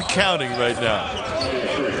 22 and counting right now.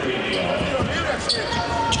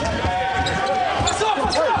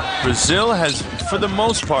 Brazil has, for the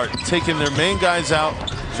most part, taken their main guys out.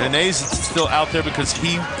 Nene's still out there because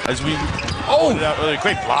he, as we pointed out earlier,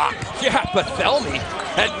 great block. Yeah, but Thelmy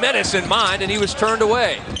had menace in mind, and he was turned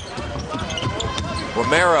away.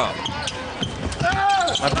 Romero.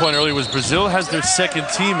 My point earlier was Brazil has their second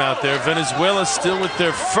team out there. Venezuela still with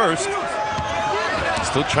their first.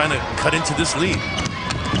 Still trying to cut into this lead.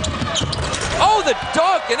 Oh, the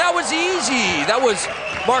dunk, and that was easy. That was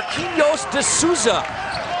Marquinhos de Souza.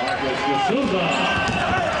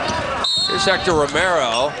 Here's Hector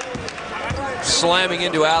Romero slamming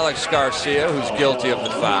into Alex Garcia, who's guilty of the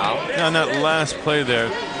foul. Now, on that last play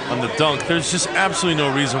there on the dunk, there's just absolutely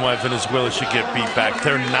no reason why Venezuela should get beat back.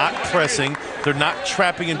 They're not pressing. They're not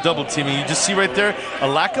trapping and double teaming. You just see right there a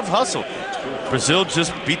lack of hustle. Brazil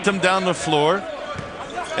just beat them down the floor.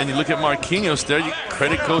 And you look at Marquinhos there,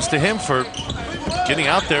 credit goes to him for getting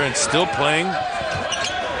out there and still playing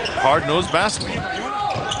hard-nosed basketball.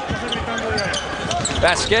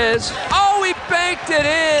 Vasquez. Oh, he banked it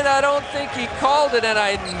in. I don't think he called it, and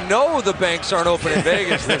I know the banks aren't open in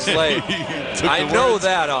Vegas this late. I know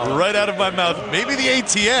that. Right out of my mouth. Maybe the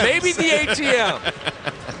ATM. Maybe the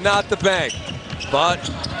ATM, not the bank. But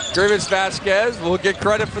Grievous Vasquez will get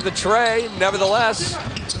credit for the tray. Nevertheless,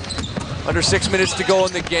 under 6 minutes to go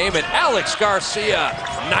in the game, and Alex Garcia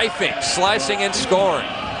knifing, slicing, and scoring.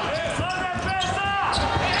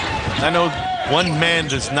 I know one man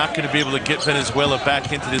that's not going to be able to get Venezuela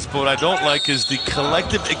back into this boat I don't like is the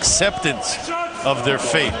collective acceptance of their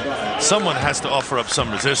fate. Someone has to offer up some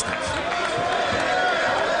resistance.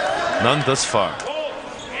 None thus far.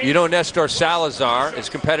 You know, Nestor Salazar, as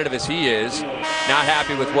competitive as he is, not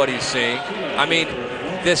happy with what he's seeing. I mean,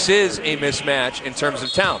 this is a mismatch in terms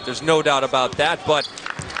of talent. There's no doubt about that, but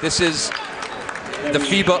this is the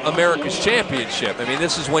FIBA America's Championship. I mean,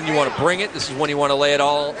 this is when you want to bring it. This is when you want to lay it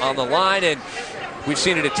all on the line, and we've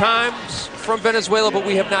seen it at times from Venezuela, but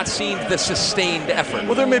we have not seen the sustained effort.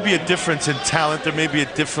 Well, there may be a difference in talent. There may be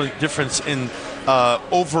a difference in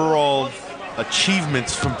overall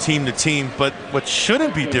achievements from team to team, but what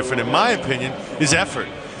shouldn't be different, in my opinion, is effort.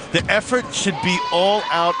 The effort should be all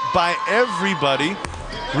out by everybody,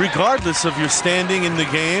 regardless of your standing in the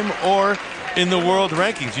game or in the world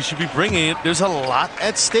rankings. You should be bringing it. There's a lot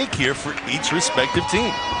at stake here for each respective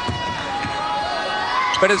team.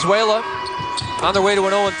 Venezuela on their way to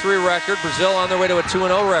an 0-3 record. Brazil on their way to a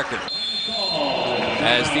 2-0 record.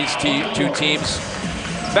 As these two teams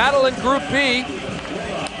battle in Group B.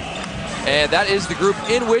 And that is the group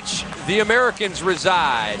in which the Americans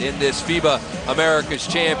reside in this FIBA America's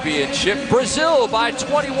Championship. Brazil by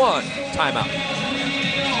 21. Timeout.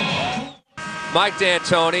 Mike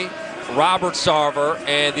D'Antoni, Robert Sarver,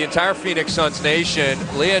 and the entire Phoenix Suns nation.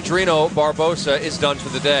 Leandrino Barbosa is done for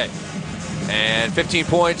the day. And 15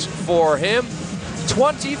 points for him,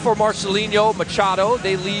 20 for Marcelinho Machado.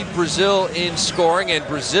 They lead Brazil in scoring, and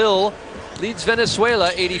Brazil leads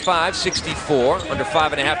Venezuela 85-64. Under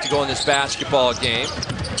 5.5 to go in this basketball game.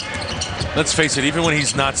 Let's face it, even when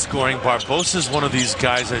he's not scoring, Barbosa's one of these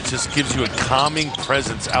guys that just gives you a calming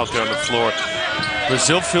presence out there on the floor.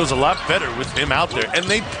 Brazil feels a lot better with him out there, and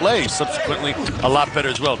they play subsequently a lot better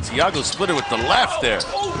as well. Thiago Splitter with the left there.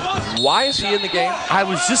 Why is he in the game? I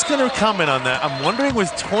was just going to comment on that. I'm wondering,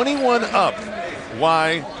 with 21 up,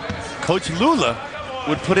 why Coach Lula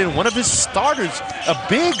would put in one of his starters, a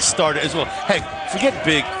big starter as well. Heck, forget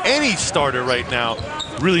big, any starter right now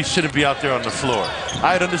really shouldn't be out there on the floor.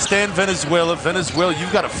 I'd understand Venezuela. Venezuela,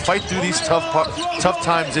 you've got to fight through these tough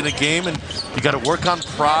times in a game, and you got to work on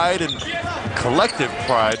pride and collective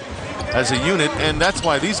pride as a unit, and that's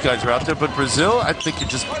why these guys are out there. But Brazil, I think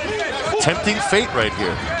it's just tempting fate right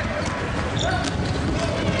here.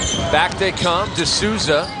 Back they come, De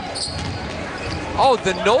Souza. Oh,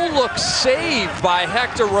 the no-look save by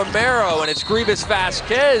Hector Romero, and it's Grievous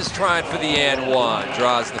Vasquez trying for the and one.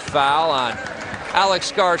 Draws the foul on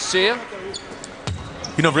Alex Garcia.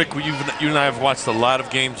 You know, Rick, you and I have watched a lot of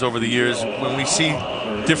games over the years. When we see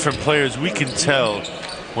different players, we can tell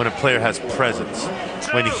when a player has presence,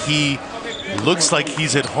 when he looks like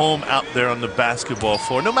he's at home out there on the basketball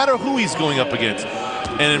floor, no matter who he's going up against.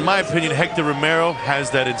 And in my opinion, Hector Romero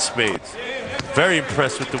has that in spades. Very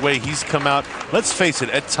impressed with the way he's come out. Let's face it,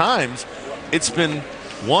 at times, it's been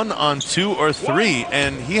 1 on 2 or 3,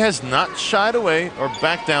 and he has not shied away or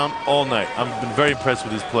backed down all night. I've been very impressed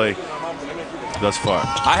with his play thus far.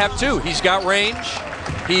 I have too. He's got range.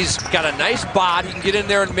 He's got a nice bod. He can get in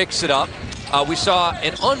there and mix it up. We saw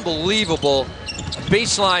an unbelievable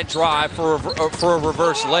baseline drive for a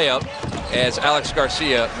reverse layup as Alex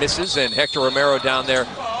Garcia misses, and Hector Romero down there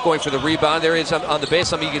going for the rebound. There he is on the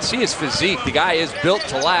baseline. You can see his physique. The guy is built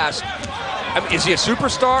to last. I mean, is he a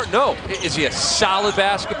superstar? No. Is he a solid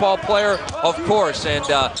basketball player? Of course. And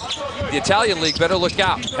the Italian League better look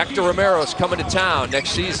out. Hector Romero is coming to town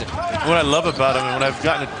next season. What I love about him, and when I've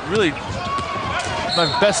gotten really my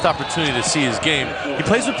best opportunity to see his game, he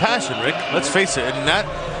plays with passion, Rick. Let's face it. And that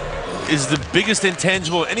is the biggest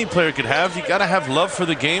intangible any player could have. You got to have love for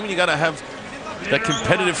the game, and you got to have that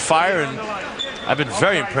competitive fire. And I've been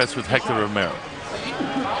very impressed with Hector Romero.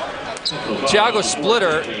 Thiago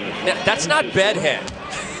Splitter, that's not bedhead.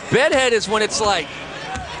 Bedhead is when it's like,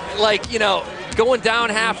 you know, going down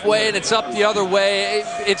halfway and it's up the other way.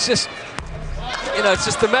 It's just, you know, it's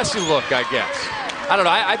just a messy look, I guess. I don't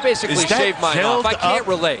know. I basically shaved mine off. I can't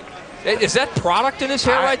relate. Is that product in his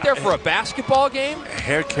hair right there for a basketball game?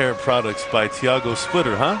 Hair care products by Thiago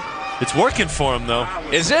Splitter, huh? It's working for him, though.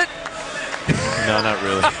 Is it? No, not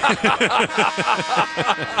really.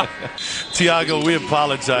 Thiago, we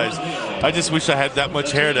apologize. I just wish I had that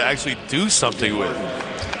much hair to actually do something with.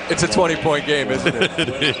 It's a 20-point game, isn't it?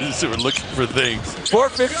 It is. We're looking for things.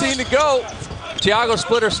 4:15 to go. Thiago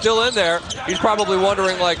Splitter still in there. He's probably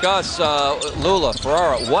wondering, like us, Lula,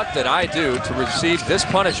 3ra, what did I do to receive this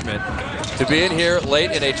punishment to be in here late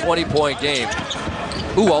in a 20-point game?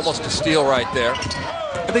 Ooh, almost a steal right there.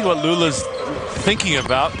 I think what Lula's thinking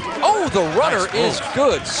about. Oh, the runner is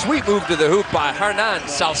good. Sweet move to the hoop by Hernan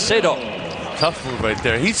Salcedo. Tough move right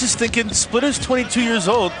there. He's just thinking, Splitter's 22 years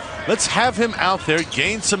old. Let's have him out there,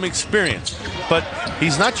 gain some experience. But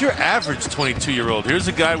he's not your average 22-year-old. Here's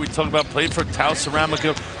a guy we talked about, played for Tau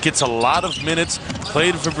Ceramica, gets a lot of minutes,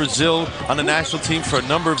 played for Brazil on the national team for a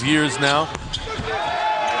number of years now.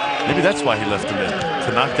 Maybe that's why he left him in,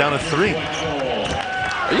 to knock down a 3.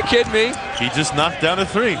 Are you kidding me? He just knocked down a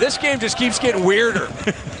 3. This game just keeps getting weirder.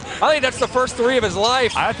 I think that's the first 3 of his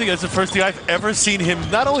life. I think that's the first thing I've ever seen him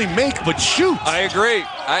not only make, but shoot. I agree.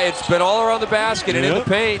 It's been all around the basket and in the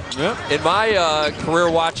paint. In my career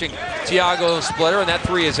watching Thiago Splitter, and that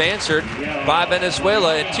 3 is answered by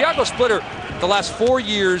Venezuela. And Thiago Splitter, the last 4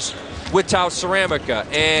 years with Tau Ceramica,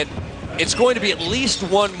 and it's going to be at least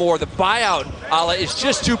one more. The buyout, is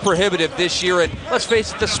just too prohibitive this year, and let's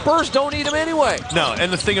face it, the Spurs don't need him anyway. No,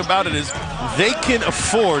 and the thing about it is they can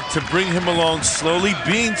afford to bring him along slowly.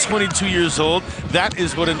 Being 22 years old, that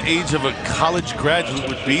is what an age of a college graduate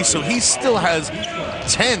would be, so he still has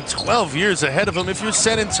 10, 12 years ahead of him. If you're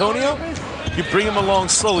San Antonio, you bring him along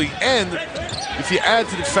slowly, and if you add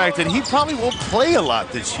to the fact that he probably won't play a lot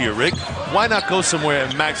this year, Rick, why not go somewhere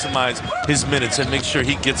and maximize his minutes and make sure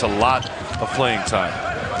he gets a lot of playing time?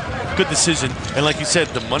 Good decision. And like you said,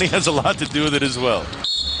 the money has a lot to do with it as well.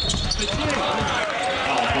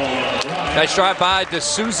 Nice drive by De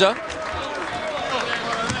Souza.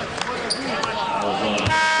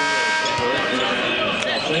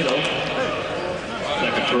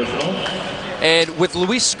 And with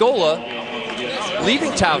Luis Scola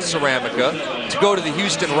leaving Tau Ceramica to go to the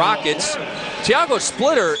Houston Rockets, Thiago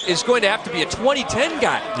Splitter is going to have to be a 2010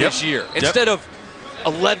 guy this year instead of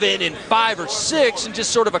 11 and 5 or 6 and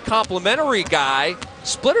just sort of a complimentary guy.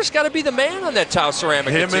 Splitter's got to be the man on that Tau Ceramica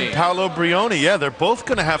team. Him and Paolo Brioni, they're both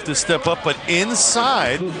going to have to step up, but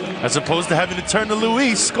inside, as opposed to having to turn to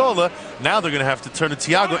Luis Scola, now they're going to have to turn to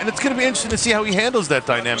Thiago, and it's going to be interesting to see how he handles that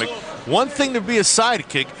dynamic. One thing to be a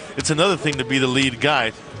sidekick, it's another thing to be the lead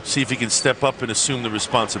guy. See if he can step up and assume the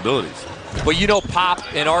responsibilities. Well, you know, Pop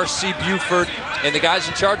and R.C. Buford and the guys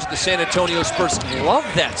in charge of the San Antonio Spurs love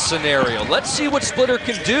that scenario. Let's see what Splitter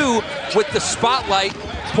can do with the spotlight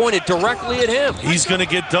pointed directly at him. He's going to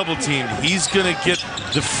get double teamed. He's going to get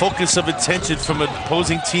the focus of attention from an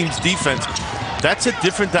opposing team's defense. That's a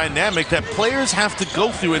different dynamic that players have to go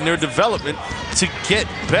through in their development to get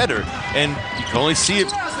better. And you can only see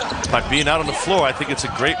it by being out on the floor. I think it's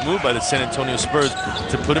a great move by the San Antonio Spurs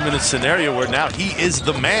to put him in a scenario where now he is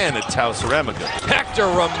the man at Tau Ceramica. Hector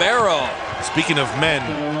Romero. Speaking of men,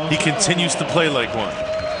 he continues to play like one.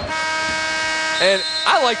 And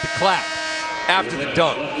I like the clap after the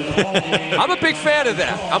dunk. I'm a big fan of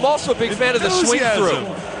that. I'm also a big fan of the swing through.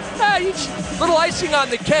 Little icing on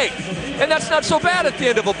the cake. And that's not so bad at the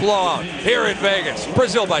end of a blowout here in Vegas.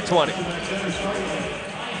 Brazil by 20.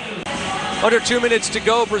 Under 2 minutes to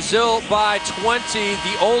go, Brazil by 20.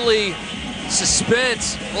 The only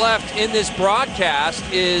suspense left in this broadcast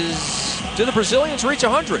is, do the Brazilians reach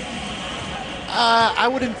 100?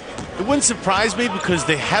 It wouldn't surprise me because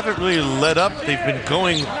they haven't really let up. They've been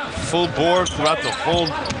going full bore throughout the whole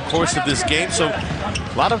course of this game, so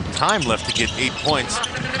a lot of time left to get 8 points.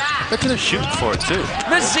 They're going to shoot for it, too.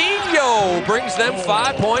 Mazinho brings them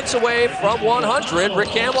 5 points away from 100. Rick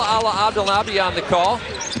Campbell, Ala Abdelabi on the call.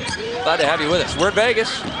 Glad to have you with us. We're in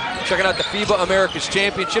Vegas, checking out the FIBA Americas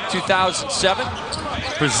Championship 2007.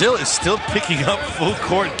 Brazil is still picking up full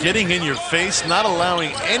court, getting in your face, not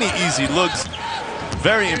allowing any easy looks.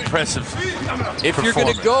 Very impressive. If you're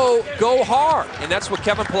going to go hard, and that's what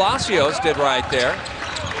Kevin Palacios did right there.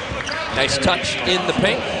 Nice touch in the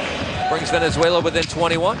paint. Brings Venezuela within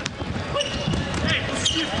 21.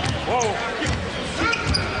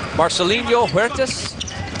 Marcelinho Huertas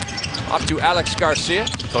up to Alex Garcia.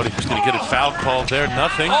 Thought he was going to get a foul call there,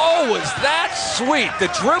 nothing. Oh, was that sweet.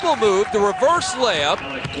 The dribble move, the reverse layup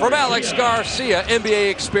from Alex Garcia. NBA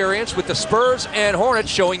experience with the Spurs and Hornets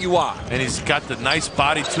showing you why. And he's got the nice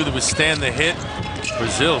body, too, to withstand the hit.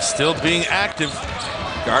 Brazil still being active.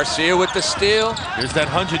 Garcia with the steal. Here's that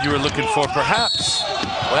 100 you were looking for, perhaps.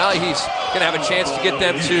 Well, he's going to have a chance to get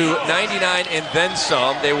them to 99 and then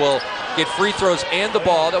some. They will get free throws and the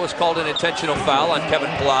ball. That was called an intentional foul on Kevin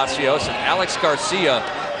Palacios. And Alex Garcia,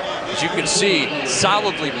 as you can see,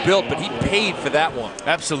 solidly built, but he paid for that one.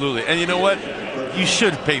 Absolutely. And you know what? You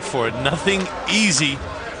should pay for it. Nothing easy.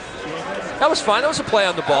 That was fine. That was a play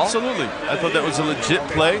on the ball. Absolutely. I thought that was a legit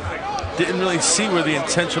play. Didn't really see where the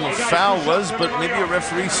intentional foul was, but maybe a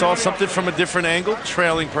referee saw something from a different angle,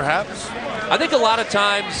 trailing perhaps. I think a lot of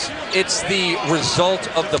times it's the result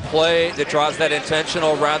of the play that draws that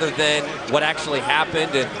intentional rather than what actually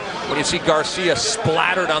happened. And when you see Garcia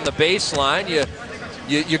splattered on the baseline,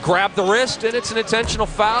 you grab the wrist and it's an intentional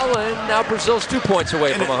foul, and now Brazil's 2 points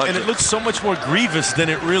away from 100. And it looks so much more grievous than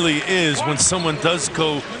it really is when someone does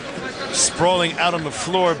go sprawling out on the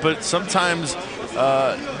floor, but sometimes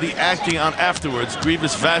the acting on afterwards,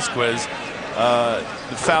 Grievous Vasquez,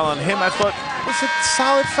 the foul on him, I thought was a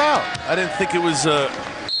solid foul. I didn't think it was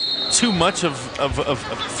too much of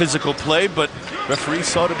physical play, but referees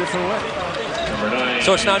saw it a different way.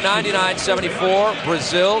 So it's now 99-74,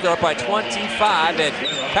 Brazil. They're up by 25, and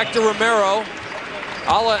Hector Romero,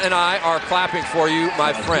 Ala and I are clapping for you,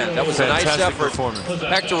 my friend. That was a nice effort.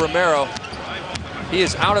 Hector Romero, he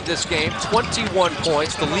is out of this game, 21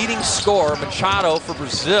 points. The leading scorer, Machado for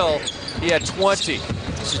Brazil, he had 20.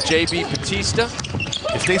 This is J.B. Batista.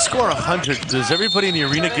 If they score 100, does everybody in the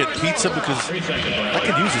arena get pizza? Because I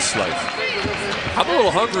could use a slice. I'm a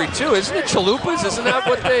little hungry too. Isn't it chalupas? Isn't that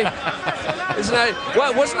what they? Isn't that?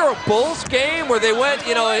 What, wasn't there a Bulls game where they went,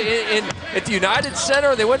 you know, at the United Center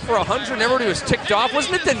and they went for 100 and everybody was ticked off?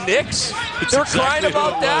 Wasn't it the Knicks? They were crying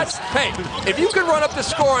about that. Hey, if you can run up the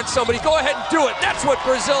score on somebody, go ahead and do it. That's what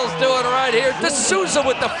Brazil's doing right here. De Souza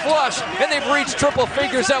with the flush, and they've reached triple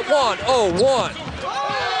figures at 1-0-1.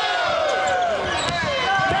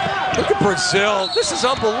 Look at Brazil. This is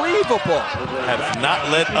unbelievable. Have not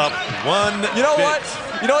let up one You know bit.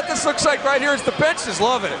 what? You know what this looks like right here is the bench is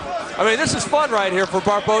loving it. I mean, this is fun right here for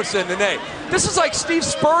Barbosa and Nene. This is like Steve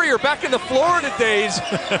Spurrier back in the Florida days,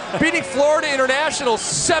 beating Florida International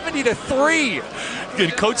 70-3.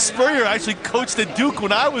 And Coach Spurrier actually coached at Duke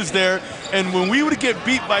when I was there, and when we would get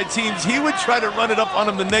beat by teams, he would try to run it up on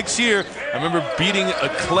them the next year. I remember beating a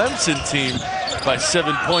Clemson team by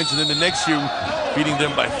 7 points, and then the next year beating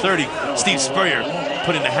them by 30. Steve Spurrier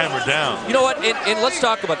putting the hammer down. You know what, and let's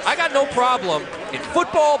talk about it. I got no problem in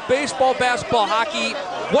football, baseball, basketball, hockey,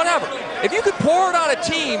 whatever. If you could pour it on a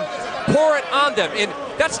team, pour it on them. And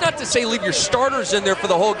that's not to say leave your starters in there for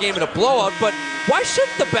the whole game in a blowout, but why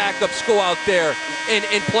shouldn't the backups go out there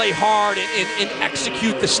and play hard and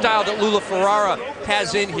execute the style that Lula Ferrara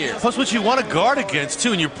has in here? Plus what you want to guard against,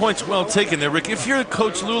 too, and your point's well taken there, Rick. If you're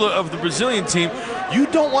Coach Lula of the Brazilian team, you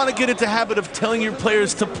don't want to get into the habit of telling your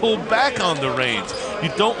players to pull back on the reins. You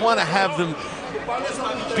don't want to have them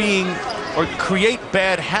being or create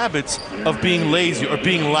bad habits of being lazy or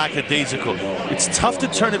being lackadaisical. It's tough to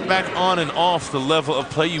turn it back on and off the level of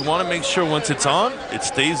play. You want to make sure once it's on, it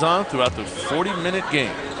stays on throughout the 40-minute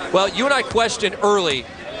game. Well, you and I questioned early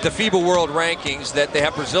the FIBA World Rankings that they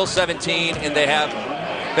have Brazil 17 and they have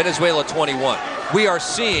Venezuela 21. We are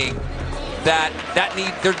seeing that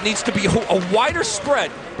there needs to be a wider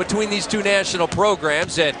spread between these two national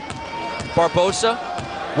programs, and Barbosa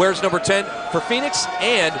wears number 10 for Phoenix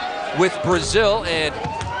and with Brazil, and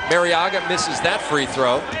Mariaga misses that free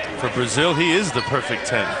throw. For Brazil, he is the perfect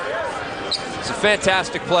 10. He's a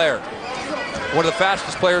fantastic player. One of the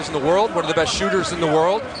fastest players in the world, one of the best shooters in the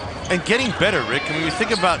world. And getting better, Rick. I mean, we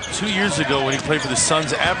think about 2 years ago when he played for the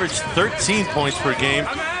Suns, averaged 13 points per game.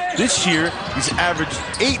 This year, he's averaged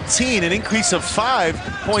 18, an increase of 5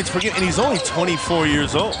 points per game, and he's only 24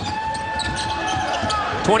 years old.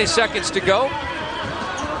 20 seconds to go.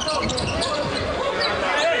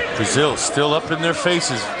 Brazil still up in their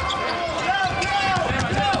faces.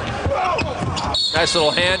 Nice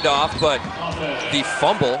little handoff, but the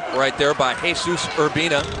fumble right there by Jesus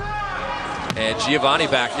Urbina. And Giovanni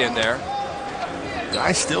back in there.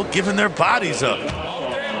 Guys still giving their bodies up.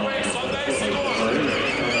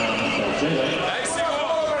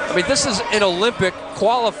 I mean, this is an Olympic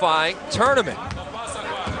qualifying tournament.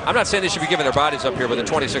 I'm not saying they should be giving their bodies up here with a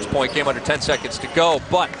 26-point game under 10 seconds to go,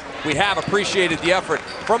 but we have appreciated the effort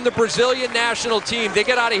from the Brazilian national team. They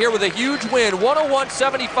get out of here with a huge win,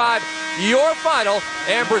 101-75, your final,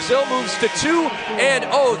 and Brazil moves to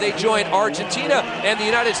 2-0. They join Argentina and the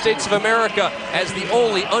United States of America as the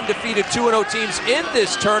only undefeated 2-0 teams in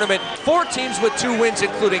this tournament. 4 teams with 2 wins,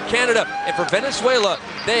 including Canada. And for Venezuela,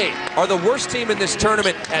 they are the worst team in this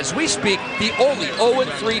tournament. As we speak, the only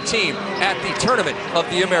 0-3 team at the Tournament of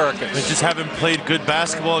the Americans. They just haven't played good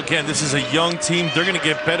basketball. Again, this is a young team. They're going to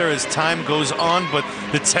get better as time goes on, but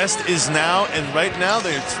the test is now, and right now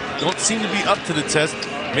they don't seem to be up to the test.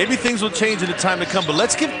 Maybe things will change in the time to come, but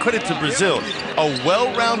let's give credit to Brazil. A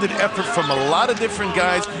well-rounded effort from a lot of different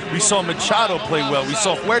guys. We saw Machado play well. We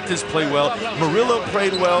saw Huertas play well. Murillo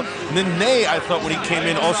played well. And then Ney, I thought, when he came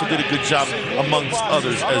in, also did a good job amongst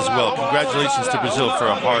others as well. Congratulations to Brazil for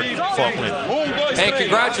a hard-fought win. And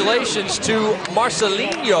congratulations to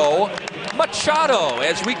Marcelinho Machado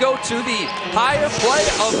as we go to the higher play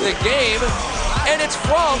of the game. And it's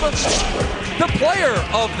from the player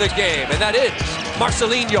of the game, and that is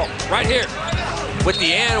Marcelinho right here with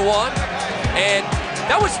the and one. And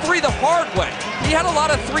that was 3 the hard way. He had a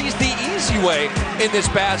lot of 3s the easy way in this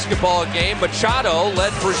basketball game. Machado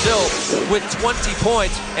led Brazil with 20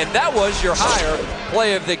 points, and that was your higher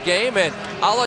play of the game. And